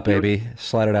 Slide it out, baby.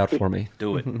 Slide it out for me.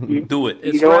 Do it. Do it.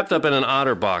 It's wrapped up in an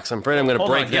OtterBox. I'm afraid I'm going to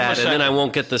break that, and then I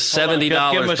won't get the $70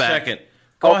 back. Give him a second.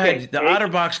 Go ahead. The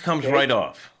OtterBox comes right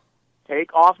off.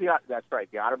 Take off that's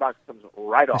right. The OtterBox comes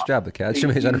right off. Nice job, the cat. Jim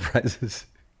Hayes Enterprises.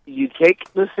 You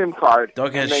take the SIM card.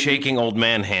 Doug has shaking old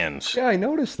man hands. Yeah, I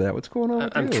noticed that. What's going on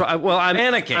with I'm you?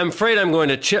 panicking. I'm afraid I'm going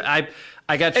to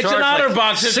I got charged it's an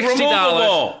OtterBox. It's $60.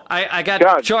 removable. I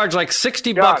got charged like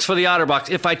 $60 for the OtterBox.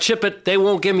 If I chip it, they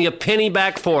won't give me a penny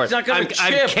back for it. It's not going to chip.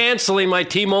 I'm canceling my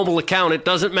T-Mobile account. It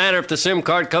doesn't matter if the SIM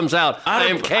card comes out. I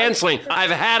am canceling.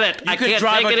 I've had it. I can't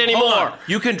take it anymore.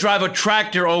 You can drive a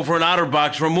tractor over an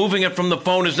OtterBox. Removing it from the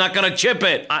phone is not going to chip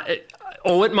it.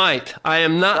 It might. I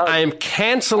am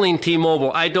canceling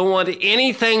T-Mobile. I don't want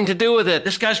anything to do with it.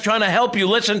 This guy's trying to help you.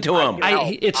 Listen to him.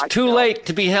 It's too late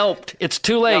to be helped. It's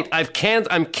too late. No.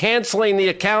 I'm canceling the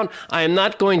account. I am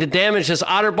not going to damage this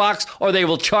OtterBox, or they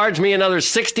will charge me another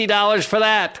 $60 for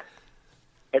that.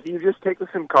 If you just take the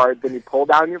SIM card, then you pull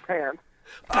down your pants.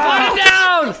 Put him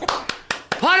down!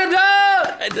 Put him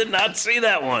down! I did not see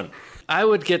that one. I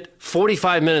would get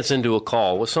 45 minutes into a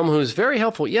call with someone who's very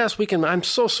helpful. Yes, we can. I'm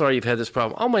so sorry you've had this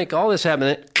problem. I'll make all this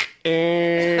happen.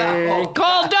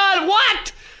 Call done.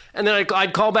 What? And then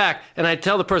I'd call back, and I'd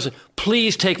tell the person,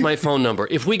 please take my phone number.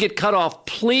 If we get cut off,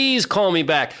 please call me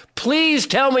back. Please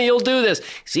tell me you'll do this.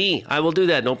 See, I will do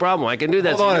that. No problem. I can do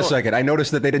that. Hold on a second. I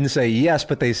noticed that they didn't say yes,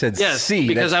 but they said yes, see.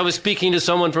 Because I was speaking to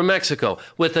someone from Mexico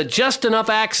with just enough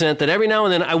accent that every now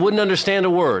and then I wouldn't understand a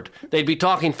word. They'd be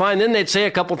talking fine. Then they'd say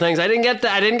a couple things. I didn't get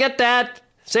that. I didn't get that.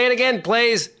 Say it again,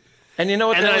 please. And you know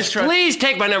what? And then please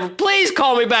take my number. Please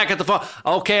call me back at the phone.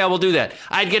 Okay, I will do that.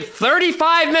 I'd get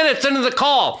 35 minutes into the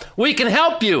call. We can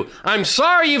help you. I'm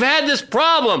sorry you've had this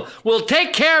problem. We'll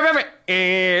take care of everything.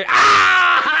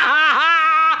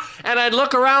 And I'd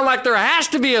look around like there has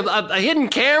to be a hidden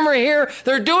camera here.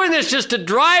 They're doing this just to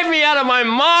drive me out of my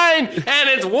mind, and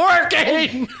it's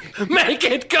working. Make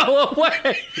it go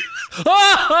away.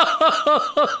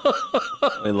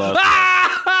 We love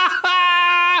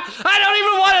I don't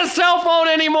even want a cell phone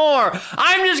anymore.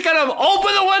 I'm just going to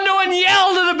open the window and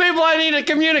yell to the people I need to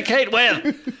communicate with.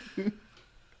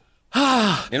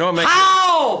 You know what makes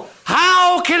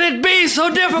How can it be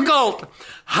so difficult?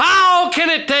 How can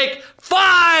it take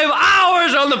 5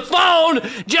 hours on the phone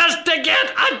just to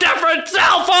get a different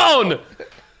cell phone?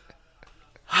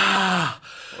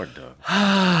 Poor Doug.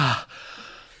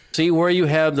 See where you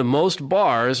have the most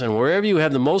bars, and wherever you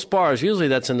have the most bars, usually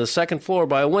that's in the second floor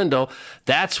by a window,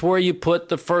 that's where you put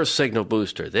the first signal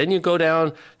booster. Then you go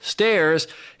downstairs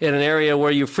in an area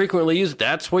where you frequently use it.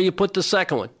 That's where you put the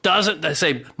second one. They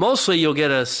say mostly you'll get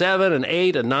a 7, an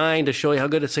 8, a 9 to show you how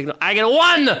good a signal. I get a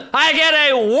 1! I get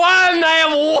a 1! I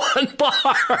have 1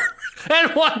 bar!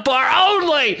 And 1 bar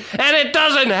only, and it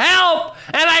doesn't help,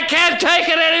 and I can't take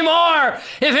it anymore.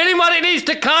 If anybody needs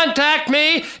to contact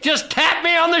me, just tap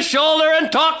me on the shoulder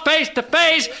and talk face to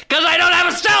face, because I don't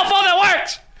have a cell phone that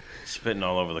works. Spitting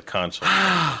all over the console.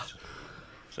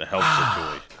 It's a health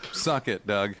situation. Suck it,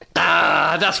 Doug.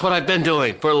 That's what I've been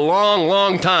doing for a long,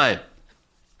 long time.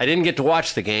 I didn't get to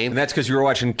watch the game. And that's because you were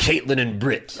watching Caitlin and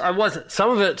Britt. I wasn't. Some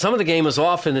of the game was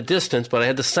off in the distance, but I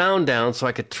had the sound down so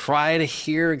I could try to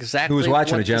hear exactly Who was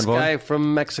watching what it, John this Vaughn? guy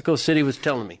from Mexico City was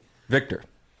telling me. Victor.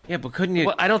 Yeah, but couldn't you?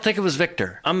 Well, I don't think it was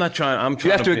Victor. I'm trying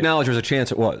You have to acknowledge there's a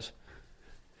chance it was.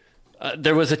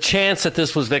 There was a chance that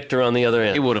this was Victor on the other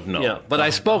end. He would have known. Yeah, but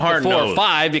I spoke Hard before nose.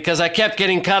 5 because I kept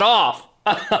getting cut off.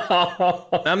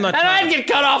 I'm not. And I'd get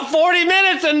cut off 40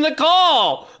 minutes in the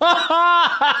call.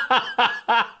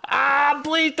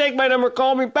 Please take my number,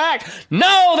 call me back.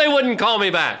 No, they wouldn't call me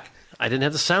back. I didn't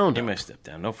have the sound. You may step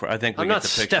down. I think we I'm get not the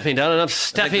picture. stepping down, and I'm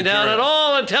stepping down at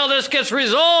all until this gets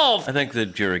resolved. I think the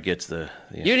jury gets the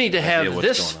You need to idea have what's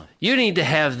this. going on. You need to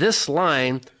have this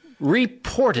line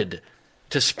reported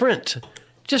to Sprint.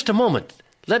 Just a moment.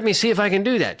 Let me see if I can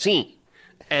do that. See.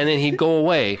 And then he'd go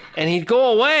away. And he'd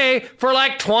go away for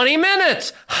like 20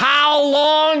 minutes. How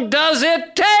long does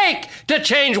it take to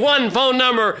change one phone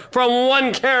number from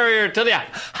one carrier to the other?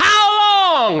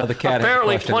 How long? The cat has a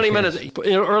Apparently question 20 in the minutes.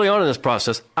 Early on in this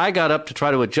process, I got up to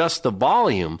try to adjust the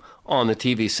volume on the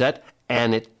TV set,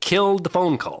 and it killed the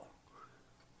phone call.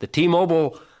 The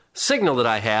T-Mobile signal that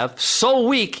I have, so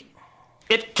weak,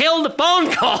 it killed the phone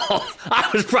call. I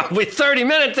was probably 30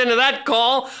 minutes into that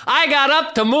call. I got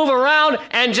up to move around,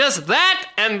 and just that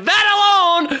and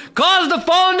that alone caused the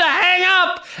phone to hang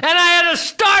up, and I had to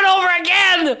start over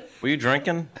again. Were you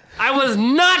drinking? I was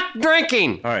not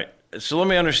drinking. All right. So let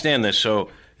me understand this. So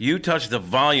you touched the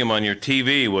volume on your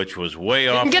TV, which was way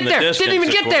off in the distance. Didn't even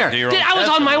get there. I was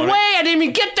on my way. I didn't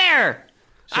even get there.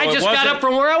 So I just got up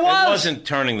from where I was. It wasn't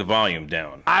turning the volume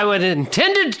down. I would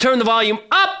intended to turn the volume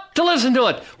up to listen to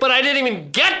it, but I didn't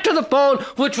even get to the phone,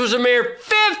 which was a mere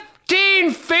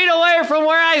 15 feet away from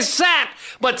where I sat.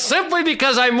 But simply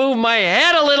because I moved my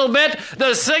head a little bit,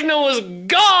 the signal was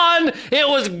gone. It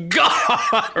was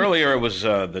gone. Earlier, it was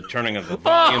the turning of the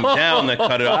volume down that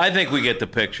cut it off. I think we get the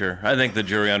picture. I think the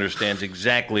jury understands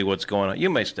exactly what's going on. You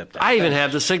may step down. I even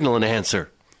have the signal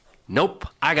enhancer. Nope,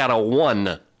 I got a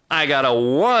 1. I got a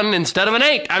 1 instead of an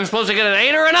 8. I'm supposed to get an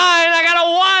 8 or a 9. I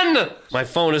got a 1. My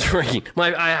phone is ringing.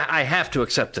 I have to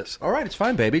accept this. All right, it's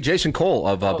fine, baby. Jason Cole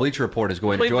of Bleacher Report is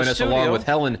going to join us along with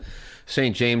Helen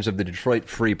St. James of the Detroit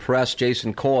Free Press.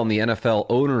 Jason Cole on the NFL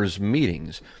owners'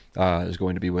 meetings is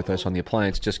going to be with us on the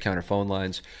Appliance Discounter phone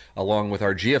lines, along with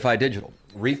our GFI Digital,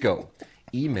 Rico,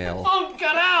 email. Phone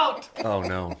cut out. Oh,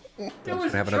 no. It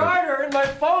was charter and my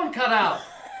phone cut out.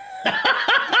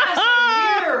 Yes,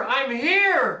 I'm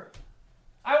here.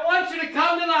 I want you to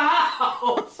come to the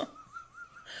house.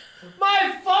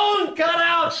 My phone cut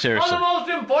out. Seriously. On the most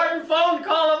important phone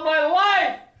call of my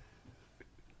life.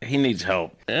 He needs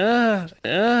help. I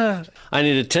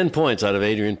needed 10 points out of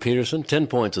Adrian Peterson. 10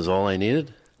 points is all I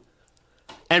needed.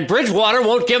 And Bridgewater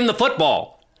won't give him the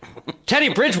football. Teddy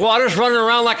Bridgewater's running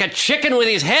around like a chicken with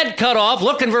his head cut off,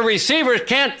 looking for receivers,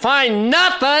 can't find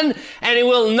nothing, and he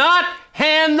will not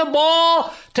hand the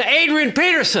ball to Adrian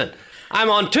Peterson. I'm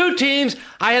on 2 teams.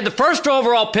 I had the first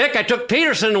overall pick. I took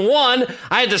Peterson and 1.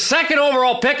 I had the second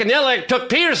overall pick, and the other I took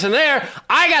Peterson there.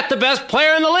 I got the best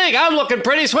player in the league. I'm looking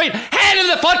pretty sweet. Hand him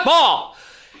the football.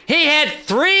 He had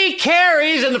 3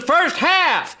 carries in the first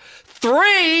half.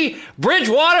 3.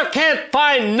 Bridgewater can't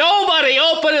find nobody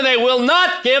open, and they will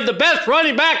not give the best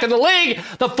running back in the league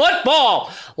the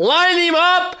football. Line him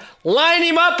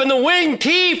up in the wing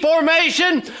T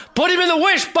formation, put him in the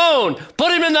wishbone,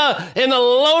 put him in the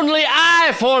lonely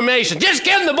eye formation. Just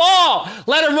give him the ball.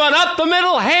 Let him run up the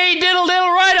middle. Hey, diddle,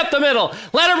 right up the middle.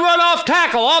 Let him run off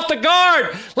tackle, off the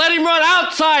guard. Let him run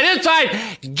outside,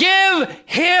 inside. Give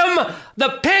him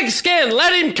The pigskin,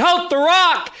 let him tote the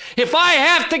rock. If I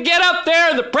have to get up there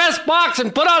in the press box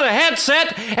and put on a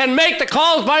headset and make the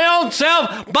calls my own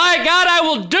self, by God, I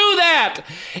will do that.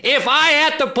 If I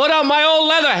had to put on my old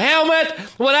leather helmet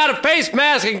without a face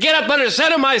mask and get up under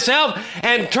center myself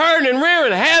and turn and rear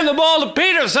and hand the ball to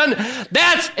Peterson,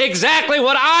 that's exactly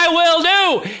what I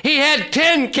will do. He had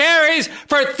 10 carries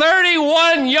for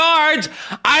 31 yards.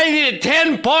 I needed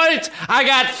 10 points. I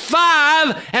got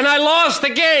 5, and I lost the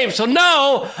game. So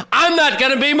no, I'm not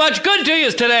going to be much good to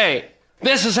you today.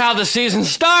 This is how the season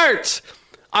starts.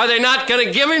 Are they not going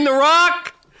to give him the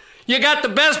rock? You got the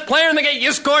best player in the game.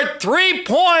 You scored 3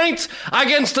 points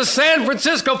against the San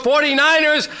Francisco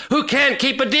 49ers, who can't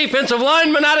keep a defensive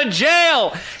lineman out of jail.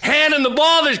 Handing the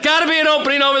ball, there's got to be an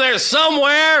opening over there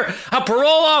somewhere. A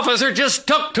parole officer just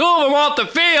took 2 of them off the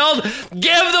field.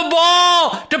 Give the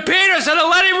ball to Peterson and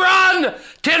let him run.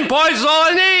 10 points is all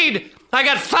I need. I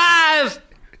got 5.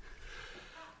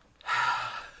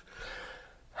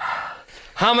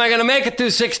 How am I going to make it through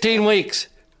 16 weeks?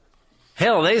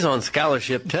 Hell, they's on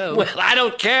scholarship, too. Well, I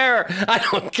don't care.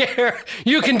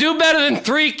 You can do better than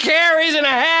 3 carries and a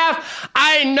half.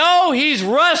 I know he's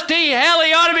rusty. Hell,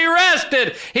 he ought to be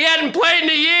rested. He hadn't played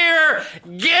in a year.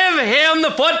 Give him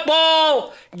the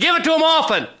football. Give it to him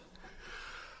often.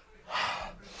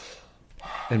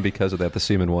 And because of that, the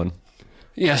Seaman won.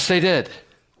 Yes, they did.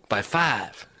 By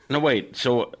 5. No, wait.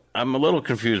 So I'm a little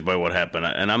confused by what happened,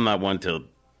 and I'm not one to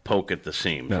poke at the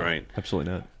seams, No, right?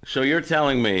 Absolutely not. So you're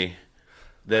telling me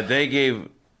that they gave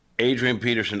Adrian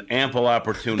Peterson ample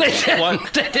opportunity. They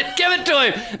didn't give it to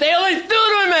him. They only threw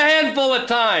to him a handful of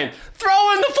time.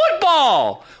 Throw him the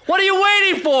football. What are you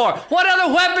waiting for? What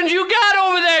other weapons you got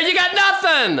over there? You got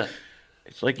nothing.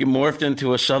 It's like you morphed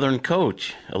into a Southern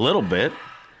coach, a little bit.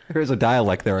 There's a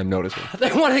dialect there I'm noticing.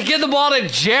 They want to give the ball to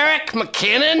Jerick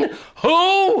McKinnon?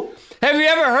 Who? Have you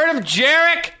ever heard of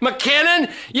Jerick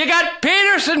McKinnon? You got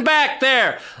Peterson back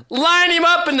there. Line him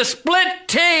up in the split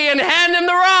T and hand him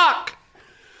the rock.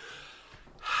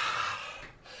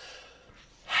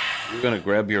 You're going to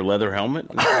grab your leather helmet?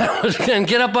 And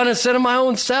get up on a set of my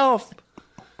own self.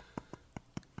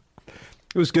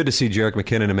 It was good to see Jerick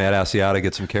McKinnon and Matt Asiata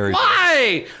get some carries.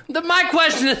 Why? My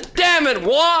question is, damn it,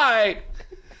 why?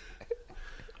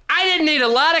 I didn't need a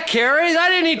lot of carries. I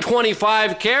didn't need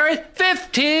 25 carries.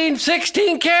 15,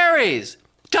 16 carries.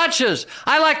 Touches.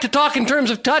 I like to talk in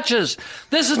terms of touches.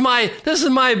 This is my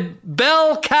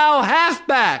bell cow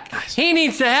halfback. He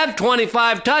needs to have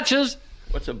 25 touches.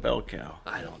 What's a bell cow?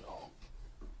 I don't know.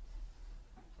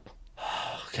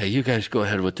 Okay, you guys go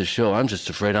ahead with the show. I'm just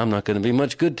afraid I'm not going to be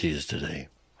much good to you today.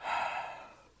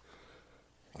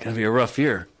 It's going to be a rough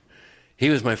year. He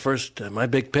was my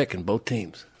big pick in both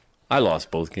teams. I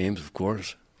lost both games, of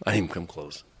course. I didn't come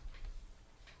close.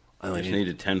 I only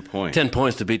needed 10 points. 10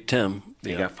 points to beat Tim.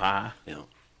 You got 5? Yeah.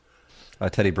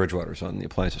 Teddy Bridgewater's on the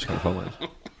Appliances kind of phone line.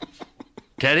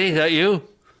 Teddy, is that you?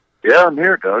 Yeah, I'm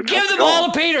here, Doug. Give the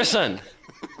ball to Peterson.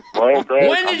 Well, Doug,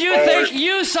 when did you think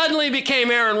you suddenly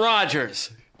became Aaron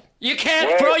Rodgers? You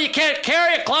can't throw, you can't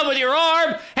carry a club with your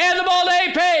arm. Hand the ball to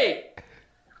AP. Hey,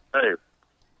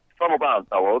 settle down,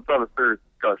 fellow. Let's have a serious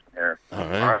discussion here. All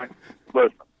right.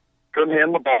 Listen, couldn't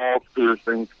hand the ball to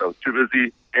Peterson, so I was too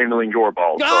busy handling your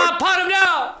ball. Put him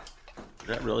down. Is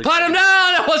that really? Put him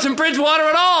down. That wasn't Bridgewater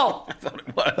at all. I thought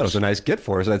it was. That was a nice get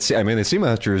for us. The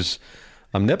Seamaster's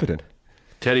omnipotent.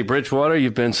 Teddy Bridgewater,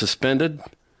 you've been suspended.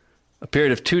 A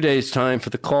period of 2 days' time for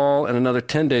the call and another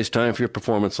 10 days' time for your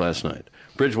performance last night.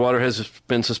 Bridgewater has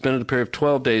been suspended a period of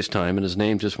 12 days' time, and his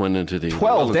name just went into the...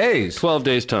 12 days? 12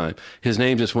 days' time. His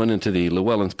name just went into the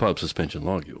Llewellyn's Pub suspension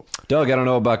logule. Doug, I don't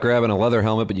know about grabbing a leather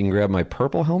helmet, but you can grab my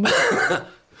purple helmet?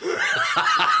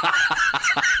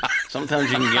 Sometimes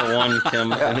you can get one,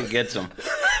 Tim, and it gets them.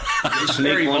 He's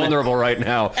very vulnerable right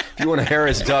now. If you want to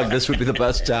harass Doug, this would be the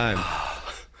best time.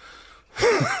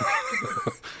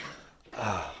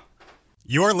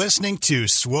 You're listening to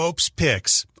Swope's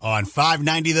Picks on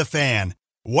 590 The Fan,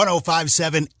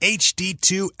 105.7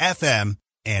 HD2 FM,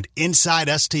 and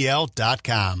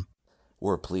InsideSTL.com.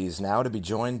 We're pleased now to be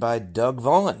joined by Doug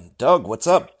Vaughn. Doug, what's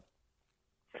up?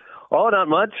 Oh, not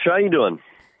much. How you doing?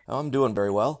 Oh, I'm doing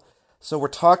very well. So we're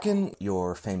talking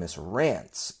your famous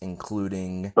rants,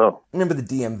 including remember the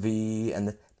DMV and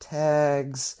the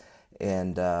tags,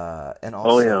 and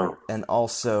also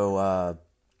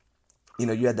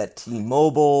you had that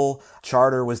T-Mobile.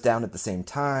 Charter was down at the same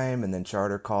time, and then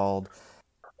Charter called.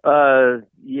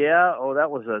 Yeah. Oh,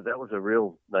 that was a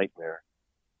real nightmare.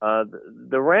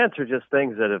 The rants are just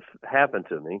things that have happened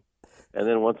to me, and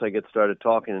then once I get started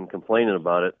talking and complaining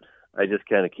about it, I just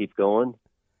kind of keep going.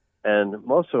 And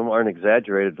most of them aren't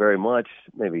exaggerated very much,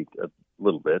 maybe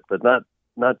little bit, but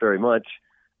not very much.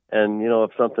 And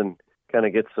if something kind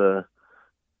of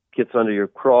gets under your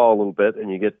craw a little bit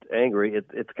and you get angry,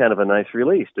 it's kind of a nice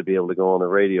release to be able to go on the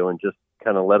radio and just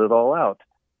kind of let it all out.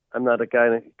 I'm not a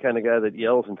kind of guy that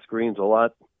yells and screams a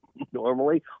lot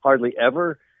normally, hardly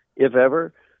ever, if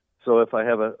ever. So if I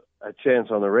have a chance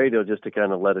on the radio just to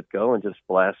kind of let it go and just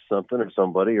blast something or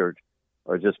somebody or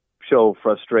just show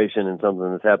frustration in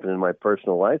something that's happened in my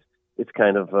personal life, it's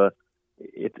kind of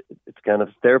it's kind of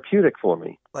therapeutic for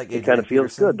me. Like it kind of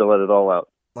feels good to let it all out.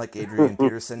 Like Adrian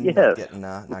Peterson, yes.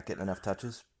 not getting enough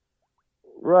touches.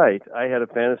 Right. I had a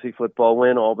fantasy football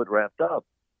win all but wrapped up,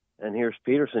 and here's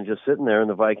Peterson just sitting there, and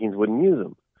the Vikings wouldn't use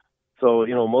him. So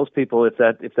most people, if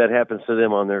that happens to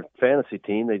them on their fantasy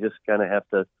team, they just kind of have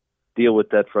to deal with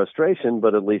that frustration.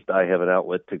 But at least I have an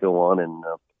outlet to go on and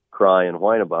cry and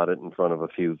whine about it in front of a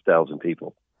few thousand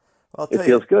people. Well, it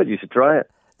feels good. You should try it.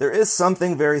 There is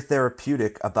something very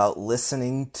therapeutic about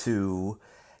listening to,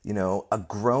 a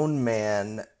grown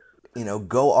man,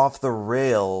 go off the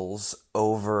rails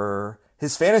over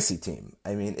his fantasy team.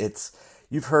 I mean,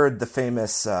 you've heard the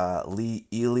famous Lee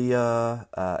Elia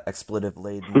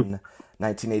expletive-laden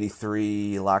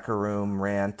 1983 locker room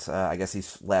rant. I guess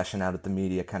he's lashing out at the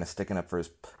media, kind of sticking up for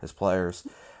his players.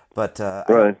 But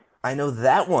right. I know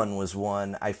that one was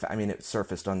one. I mean, it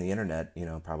surfaced on the internet,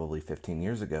 probably 15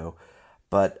 years ago.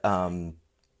 But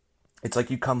it's like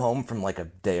you come home from like a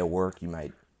day of work, you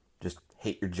might just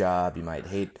hate your job, you might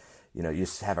hate, you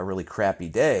just have a really crappy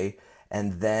day,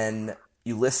 and then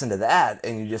you listen to that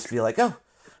and you just feel like, oh,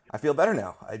 I feel better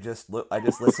now. I just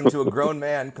listened to a grown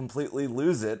man completely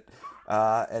lose it,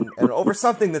 and over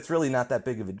something that's really not that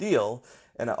big of a deal,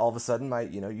 and all of a sudden,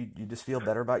 you just feel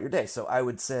better about your day. So I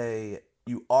would say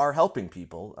you are helping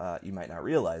people. You might not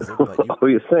realize it, but Who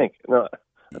you think? No,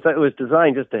 I thought it was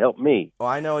designed just to help me. Well,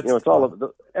 I know it's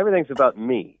everything's about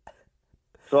me.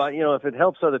 So if it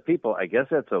helps other people, I guess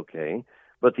that's okay.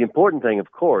 But the important thing,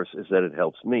 of course, is that it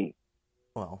helps me.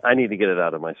 Well, I need to get it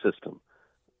out of my system.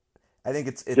 I think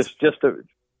it's just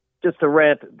a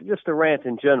rant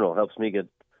in general helps me get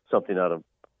something out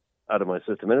of my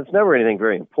system, and it's never anything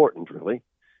very important, really.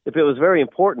 If it was very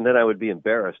important, then I would be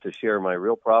embarrassed to share my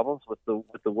real problems with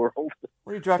the world.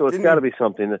 Well, so it's got to be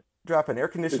something that drop an air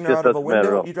conditioner out of a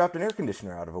window. You dropped an air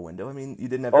conditioner out of a window. I mean, you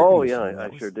didn't have. Oh yeah,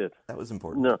 I sure did. That was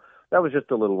important. No, that was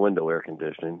just a little window air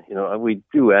conditioning. We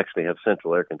do actually have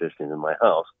central air conditioning in my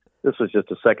house. This was just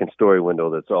a second-story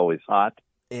window that's always hot,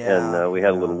 and we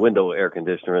had a little window air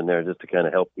conditioner in there just to kind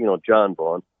of help. John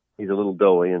Vaughn, he's a little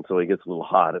doughy, and so he gets a little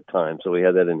hot at times. So we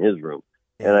had that in his room.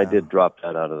 And I did drop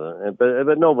that out of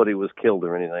but nobody was killed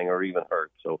or anything or even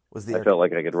hurt. So I felt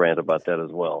like I could rant about that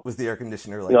as well. Was the air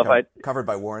conditioner covered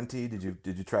by warranty? Did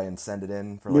you try and send it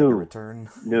in for a return?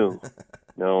 No,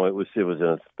 it was in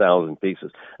 1,000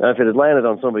 pieces. Now, if it had landed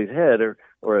on somebody's head or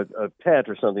a pet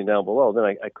or something down below, then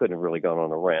I couldn't have really gone on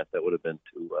a rant. That would have been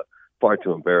far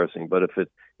too embarrassing. But if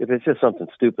it's just something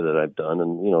stupid that I've done,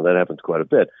 and that happens quite a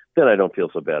bit, then I don't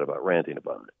feel so bad about ranting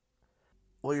about it.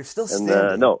 Well, you're still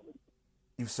standing. No.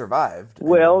 You've survived.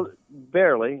 Well,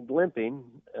 barely, limping,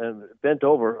 and bent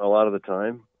over a lot of the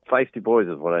time. Feisty boys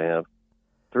is what I have.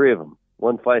 3 of them,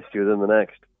 one feistier than the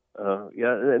next.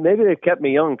 Maybe they've kept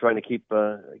me young trying to keep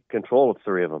control of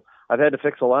 3 of them. I've had to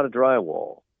fix a lot of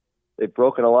drywall. They've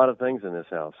broken a lot of things in this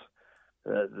house.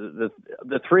 The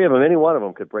 3 of them, any one of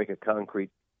them could break a concrete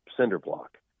cinder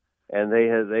block, and they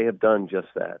have done just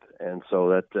that. And so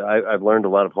that I've learned a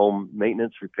lot of home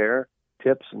maintenance, repair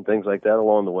tips and things like that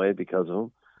along the way because of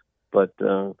them. But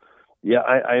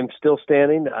I am still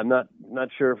standing. I'm not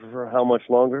sure for how much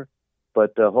longer,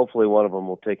 but hopefully one of them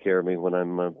will take care of me when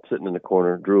I'm sitting in the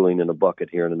corner drooling in a bucket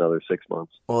here in another 6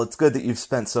 months. Well, it's good that you've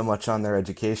spent so much on their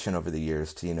education over the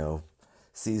years to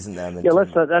season them. That's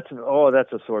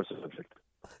a sore subject.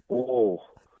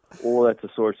 That's a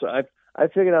sore. So I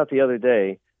figured out the other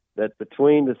day that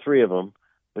between the 3 of them,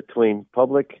 between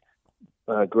public,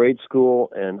 grade school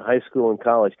and high school and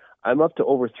college, I'm up to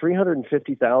over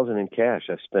 $350,000 in cash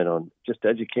I spent on just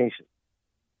education.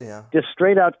 Yeah. Just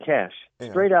straight out cash.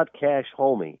 Yeah. Straight out cash,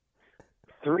 homie.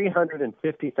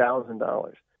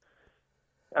 $350,000.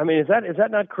 I mean, is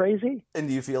that not crazy? And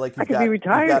do you feel like I could be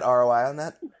retired? You've got ROI on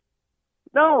that?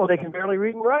 No, they can barely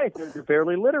read and write. They're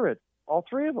barely literate, all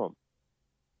 3 of them.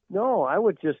 No, I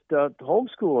would just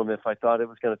homeschool them if I thought it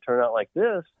was going to turn out like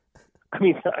this. I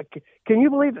mean, can you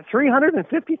believe it?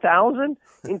 $350,000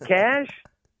 in cash?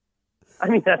 I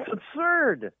mean, that's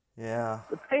absurd. Yeah.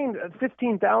 They're paying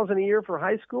 $15,000 a year for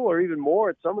high school, or even more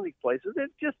at some of these places.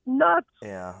 It's just nuts.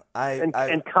 Yeah.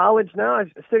 And college now. I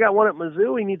still got one at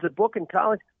Mizzou. He needs a book in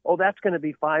college. Oh, that's going to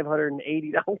be $580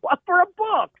 for a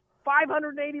book.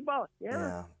 $580.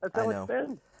 Yeah, that's how it's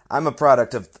been. I'm a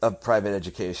product of private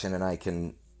education, and I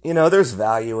can, there's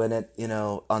value in it,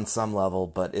 on some level,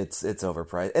 but it's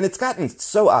overpriced. And it's gotten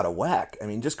so out of whack. I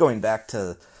mean, just going back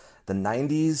to the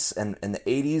 90s and the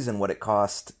 80s and what it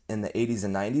cost in the 80s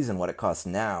and 90s and what it costs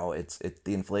now,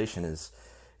 the inflation is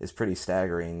pretty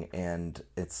staggering. And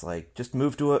it's like, just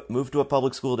move to a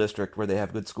public school district where they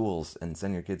have good schools and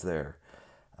send your kids there.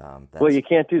 Well, you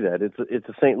can't do that. It's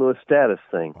a St. Louis status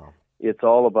thing. Oh. It's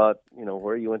all about,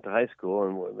 where you went to high school,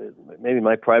 and maybe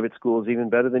my private school is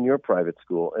even better than your private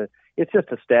school. It's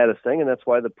just a status thing, and that's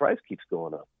why the price keeps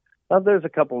going up. Now, there's a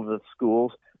couple of the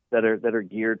schools that are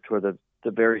geared toward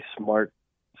the very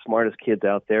smartest kids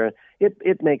out there.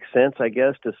 It makes sense, I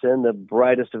guess, to send the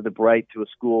brightest of the bright to a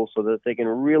school so that they can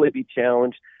really be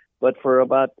challenged. But for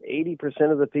about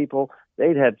 80% of the people,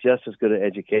 they'd have just as good an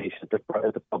education at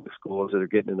the public schools that are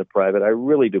getting into private. I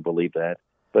really do believe that.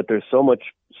 But there's so much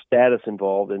status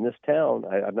involved in this town.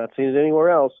 I've not seen it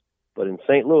anywhere else, but in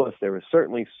St. Louis, there is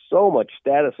certainly so much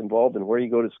status involved in where you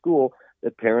go to school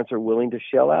that parents are willing to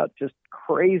shell out just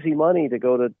crazy money to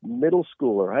go to middle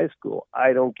school or high school.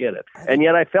 I don't get it. And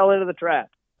yet I fell into the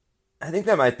trap. I think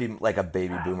that might be like a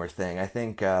baby boomer thing. I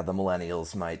think the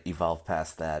millennials might evolve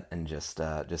past that and just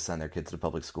send their kids to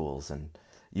public schools, and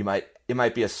it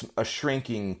might be a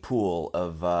shrinking pool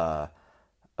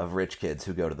of rich kids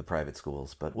who go to the private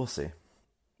schools, but we'll see.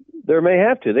 There may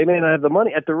have to. They may not have the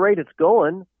money at the rate it's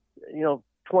going.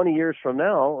 20 years from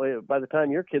now, by the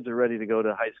time your kids are ready to go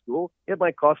to high school, it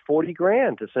might cost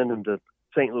 $40,000 to send them to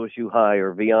St. Louis U High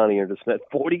or Vianney or DeSmet.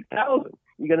 $40,000.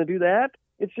 You going to do that?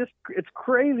 It's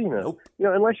craziness. Nope.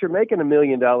 Unless you're making $1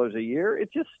 million a year,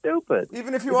 it's just stupid.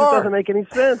 Even if you are, it doesn't make any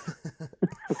sense.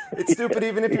 It's stupid,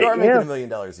 even if you are making $1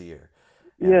 million a year.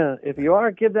 Yeah, if you are,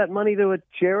 give that money to a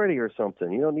charity or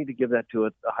something. You don't need to give that to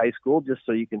a high school just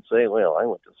so you can say, well, I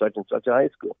went to such and such a high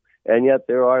school. And yet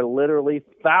there are literally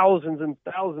thousands and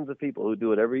thousands of people who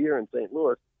do it every year in St.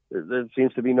 Louis. There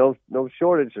seems to be no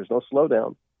shortage. There's no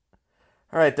slowdown.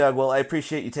 All right, Doug. Well, I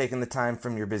appreciate you taking the time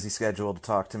from your busy schedule to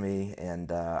talk to me,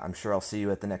 and I'm sure I'll see you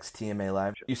at the next TMA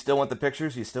Live. You still want the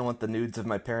pictures? You still want the nudes of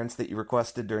my parents that you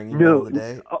requested during your middle of the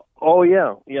day? Oh,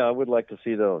 yeah. Yeah, I would like to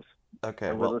see those.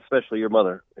 Okay, well, especially your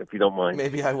mother, if you don't mind.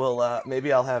 Maybe I will.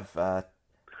 Maybe I'll have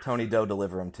Tony Doe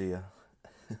deliver them to you.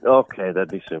 Okay, that'd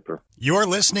be super. You're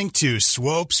listening to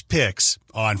Swope's Picks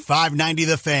on 590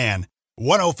 The Fan,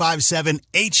 105.7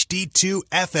 HD2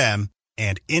 FM,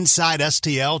 and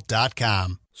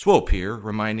InsideSTL.com. Swope here,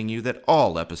 reminding you that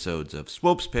all episodes of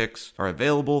Swope's Picks are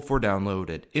available for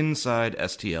download at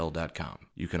InsideSTL.com.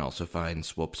 You can also find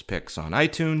Swope's Picks on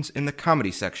iTunes in the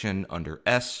comedy section under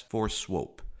S for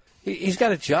Swope. He's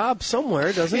got a job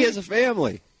somewhere, doesn't he? He has a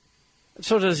family.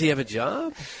 So does he have a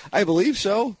job? I believe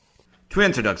so. To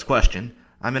answer Doug's question,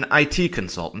 I'm an IT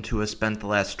consultant who has spent the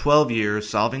last 12 years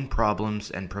solving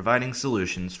problems and providing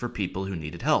solutions for people who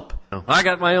needed help. I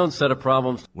got my own set of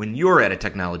problems. When you're at a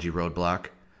technology roadblock,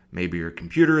 maybe your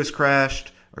computer has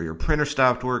crashed, or your printer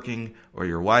stopped working, or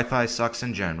your Wi-Fi sucks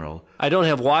in general. I don't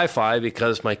have Wi-Fi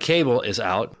because my cable is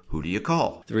out. Who do you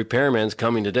call? The repairman's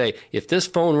coming today. If this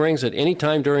phone rings at any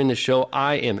time during the show,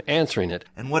 I am answering it.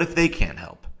 And what if they can't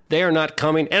help? They are not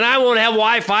coming, and I won't have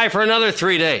Wi-Fi for another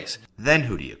 3 days. Then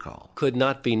who do you call? Could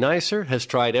not be nicer, has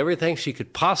tried everything she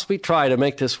could possibly try to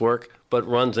make this work, but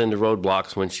runs into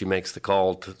roadblocks when she makes the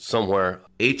call to somewhere.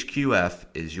 HQF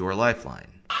is your lifeline.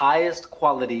 Highest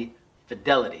quality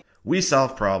fidelity. We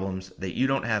solve problems that you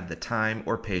don't have the time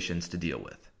or patience to deal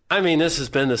with. I mean, this has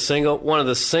been one of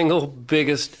the single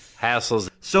biggest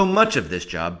hassles. So much of this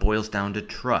job boils down to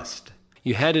trust.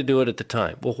 You had to do it at the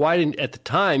time. Well, why didn't at the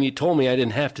time you told me I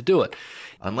didn't have to do it?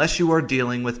 Unless you are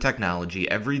dealing with technology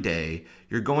every day,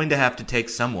 you're going to have to take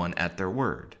someone at their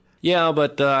word. Yeah,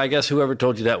 but I guess whoever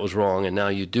told you that was wrong, and now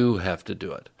you do have to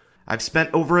do it. I've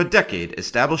spent over a decade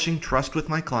establishing trust with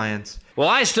my clients. Well,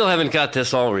 I still haven't got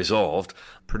this all resolved.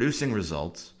 Producing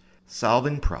results,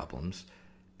 solving problems,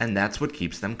 and that's what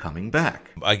keeps them coming back.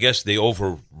 I guess the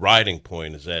overriding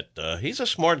point is that he's a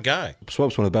smart guy.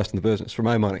 Swope's one of the best in the business, for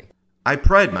my money. I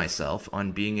pride myself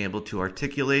on being able to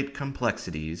articulate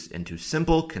complexities into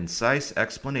simple, concise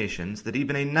explanations that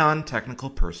even a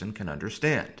non-technical person can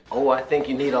understand. Oh, I think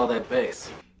you need all that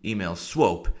bass. Email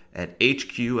swope at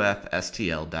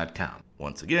hqfstl.com.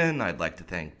 Once again, I'd like to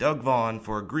thank Doug Vaughn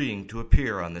for agreeing to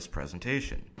appear on this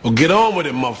presentation. Well, get on with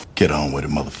it, motherfucker. Get on with it,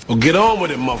 motherfucker. Well, get on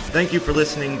with it, motherfucker. Thank you for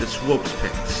listening to Swope's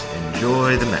Picks.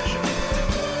 Enjoy the mashup.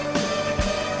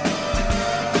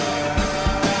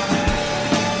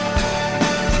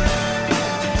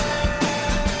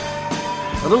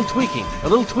 little tweaking, a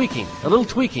little tweaking, a little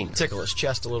tweaking. Tickle his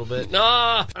chest a little bit.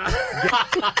 No.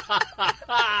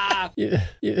 Yeah.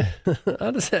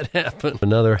 How does that happen?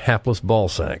 Another hapless ball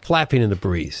sack flapping in the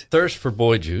breeze. Thirst for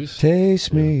boy juice.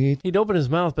 Taste me. He'd open his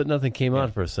mouth, but nothing came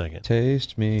out for a second.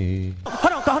 Taste me.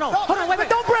 Hold on, wait,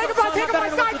 don't brag about taking my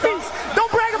side piece.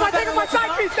 Don't brag about taking my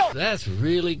side piece, though. That's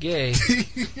really gay.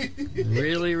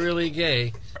 Really, really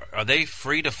gay. Are they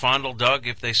free to fondle Doug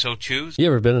if they so choose? You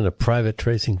ever been in a private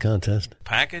tracing contest?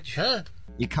 Package? Huh?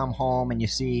 You come home and you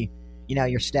see,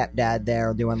 your stepdad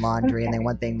there doing laundry, and then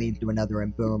one thing leads to another,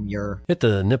 and boom, you're... Hit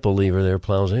the nipple lever there,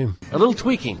 Plowsy. A little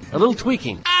tweaking, a little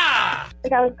tweaking.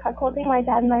 Like I was cuckolding my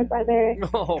dad and my brother.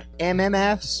 Oh.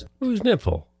 MMFs. Whose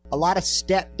nipple? A lot of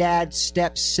stepdads,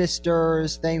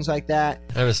 stepsisters, things like that.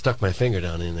 I haven't stuck my finger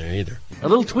down in there either. A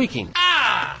little tweaking.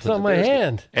 It's on my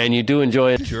hand. And you do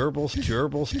enjoy it.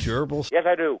 Gerbils. Yes,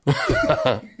 I do.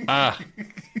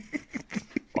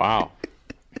 Wow.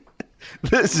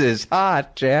 This is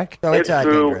hot, Jack. So it's true.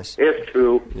 dangerous. It's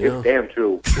true. Yeah. It's damn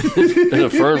true. Been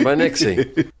affirmed by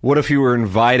Nixie. What if you were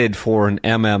invited for an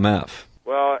MMF?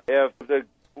 Well, if the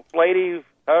lady's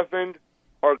husband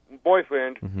or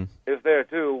boyfriend is there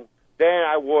too, then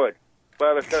I would.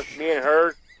 But if it's just me and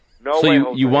her, no So way.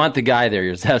 you want the guy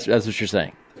there? That's what you're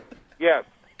saying. Yes.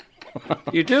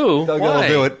 You do? Doug, Why? I'll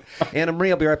do it. Anna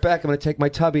Marie, I'll be right back. I'm going to take my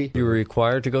tubby. You were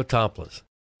required to go topless.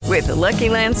 With the Lucky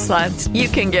Land Slots, you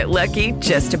can get lucky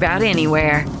just about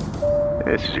anywhere.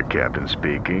 This is your captain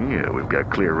speaking. We've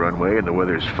got clear runway and the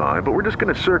weather's fine, but we're just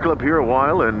going to circle up here a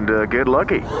while and get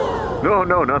lucky.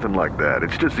 No, nothing like that.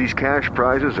 It's just these cash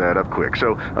prizes add up quick.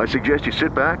 So I suggest you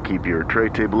sit back, keep your tray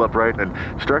table upright, and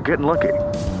start getting lucky.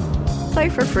 Play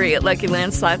for free at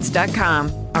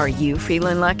LuckyLandSlots.com. Are you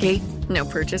feeling lucky? No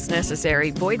purchase necessary.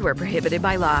 Void where prohibited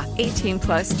by law.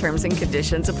 18+ terms and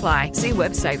conditions apply. See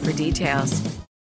website for details.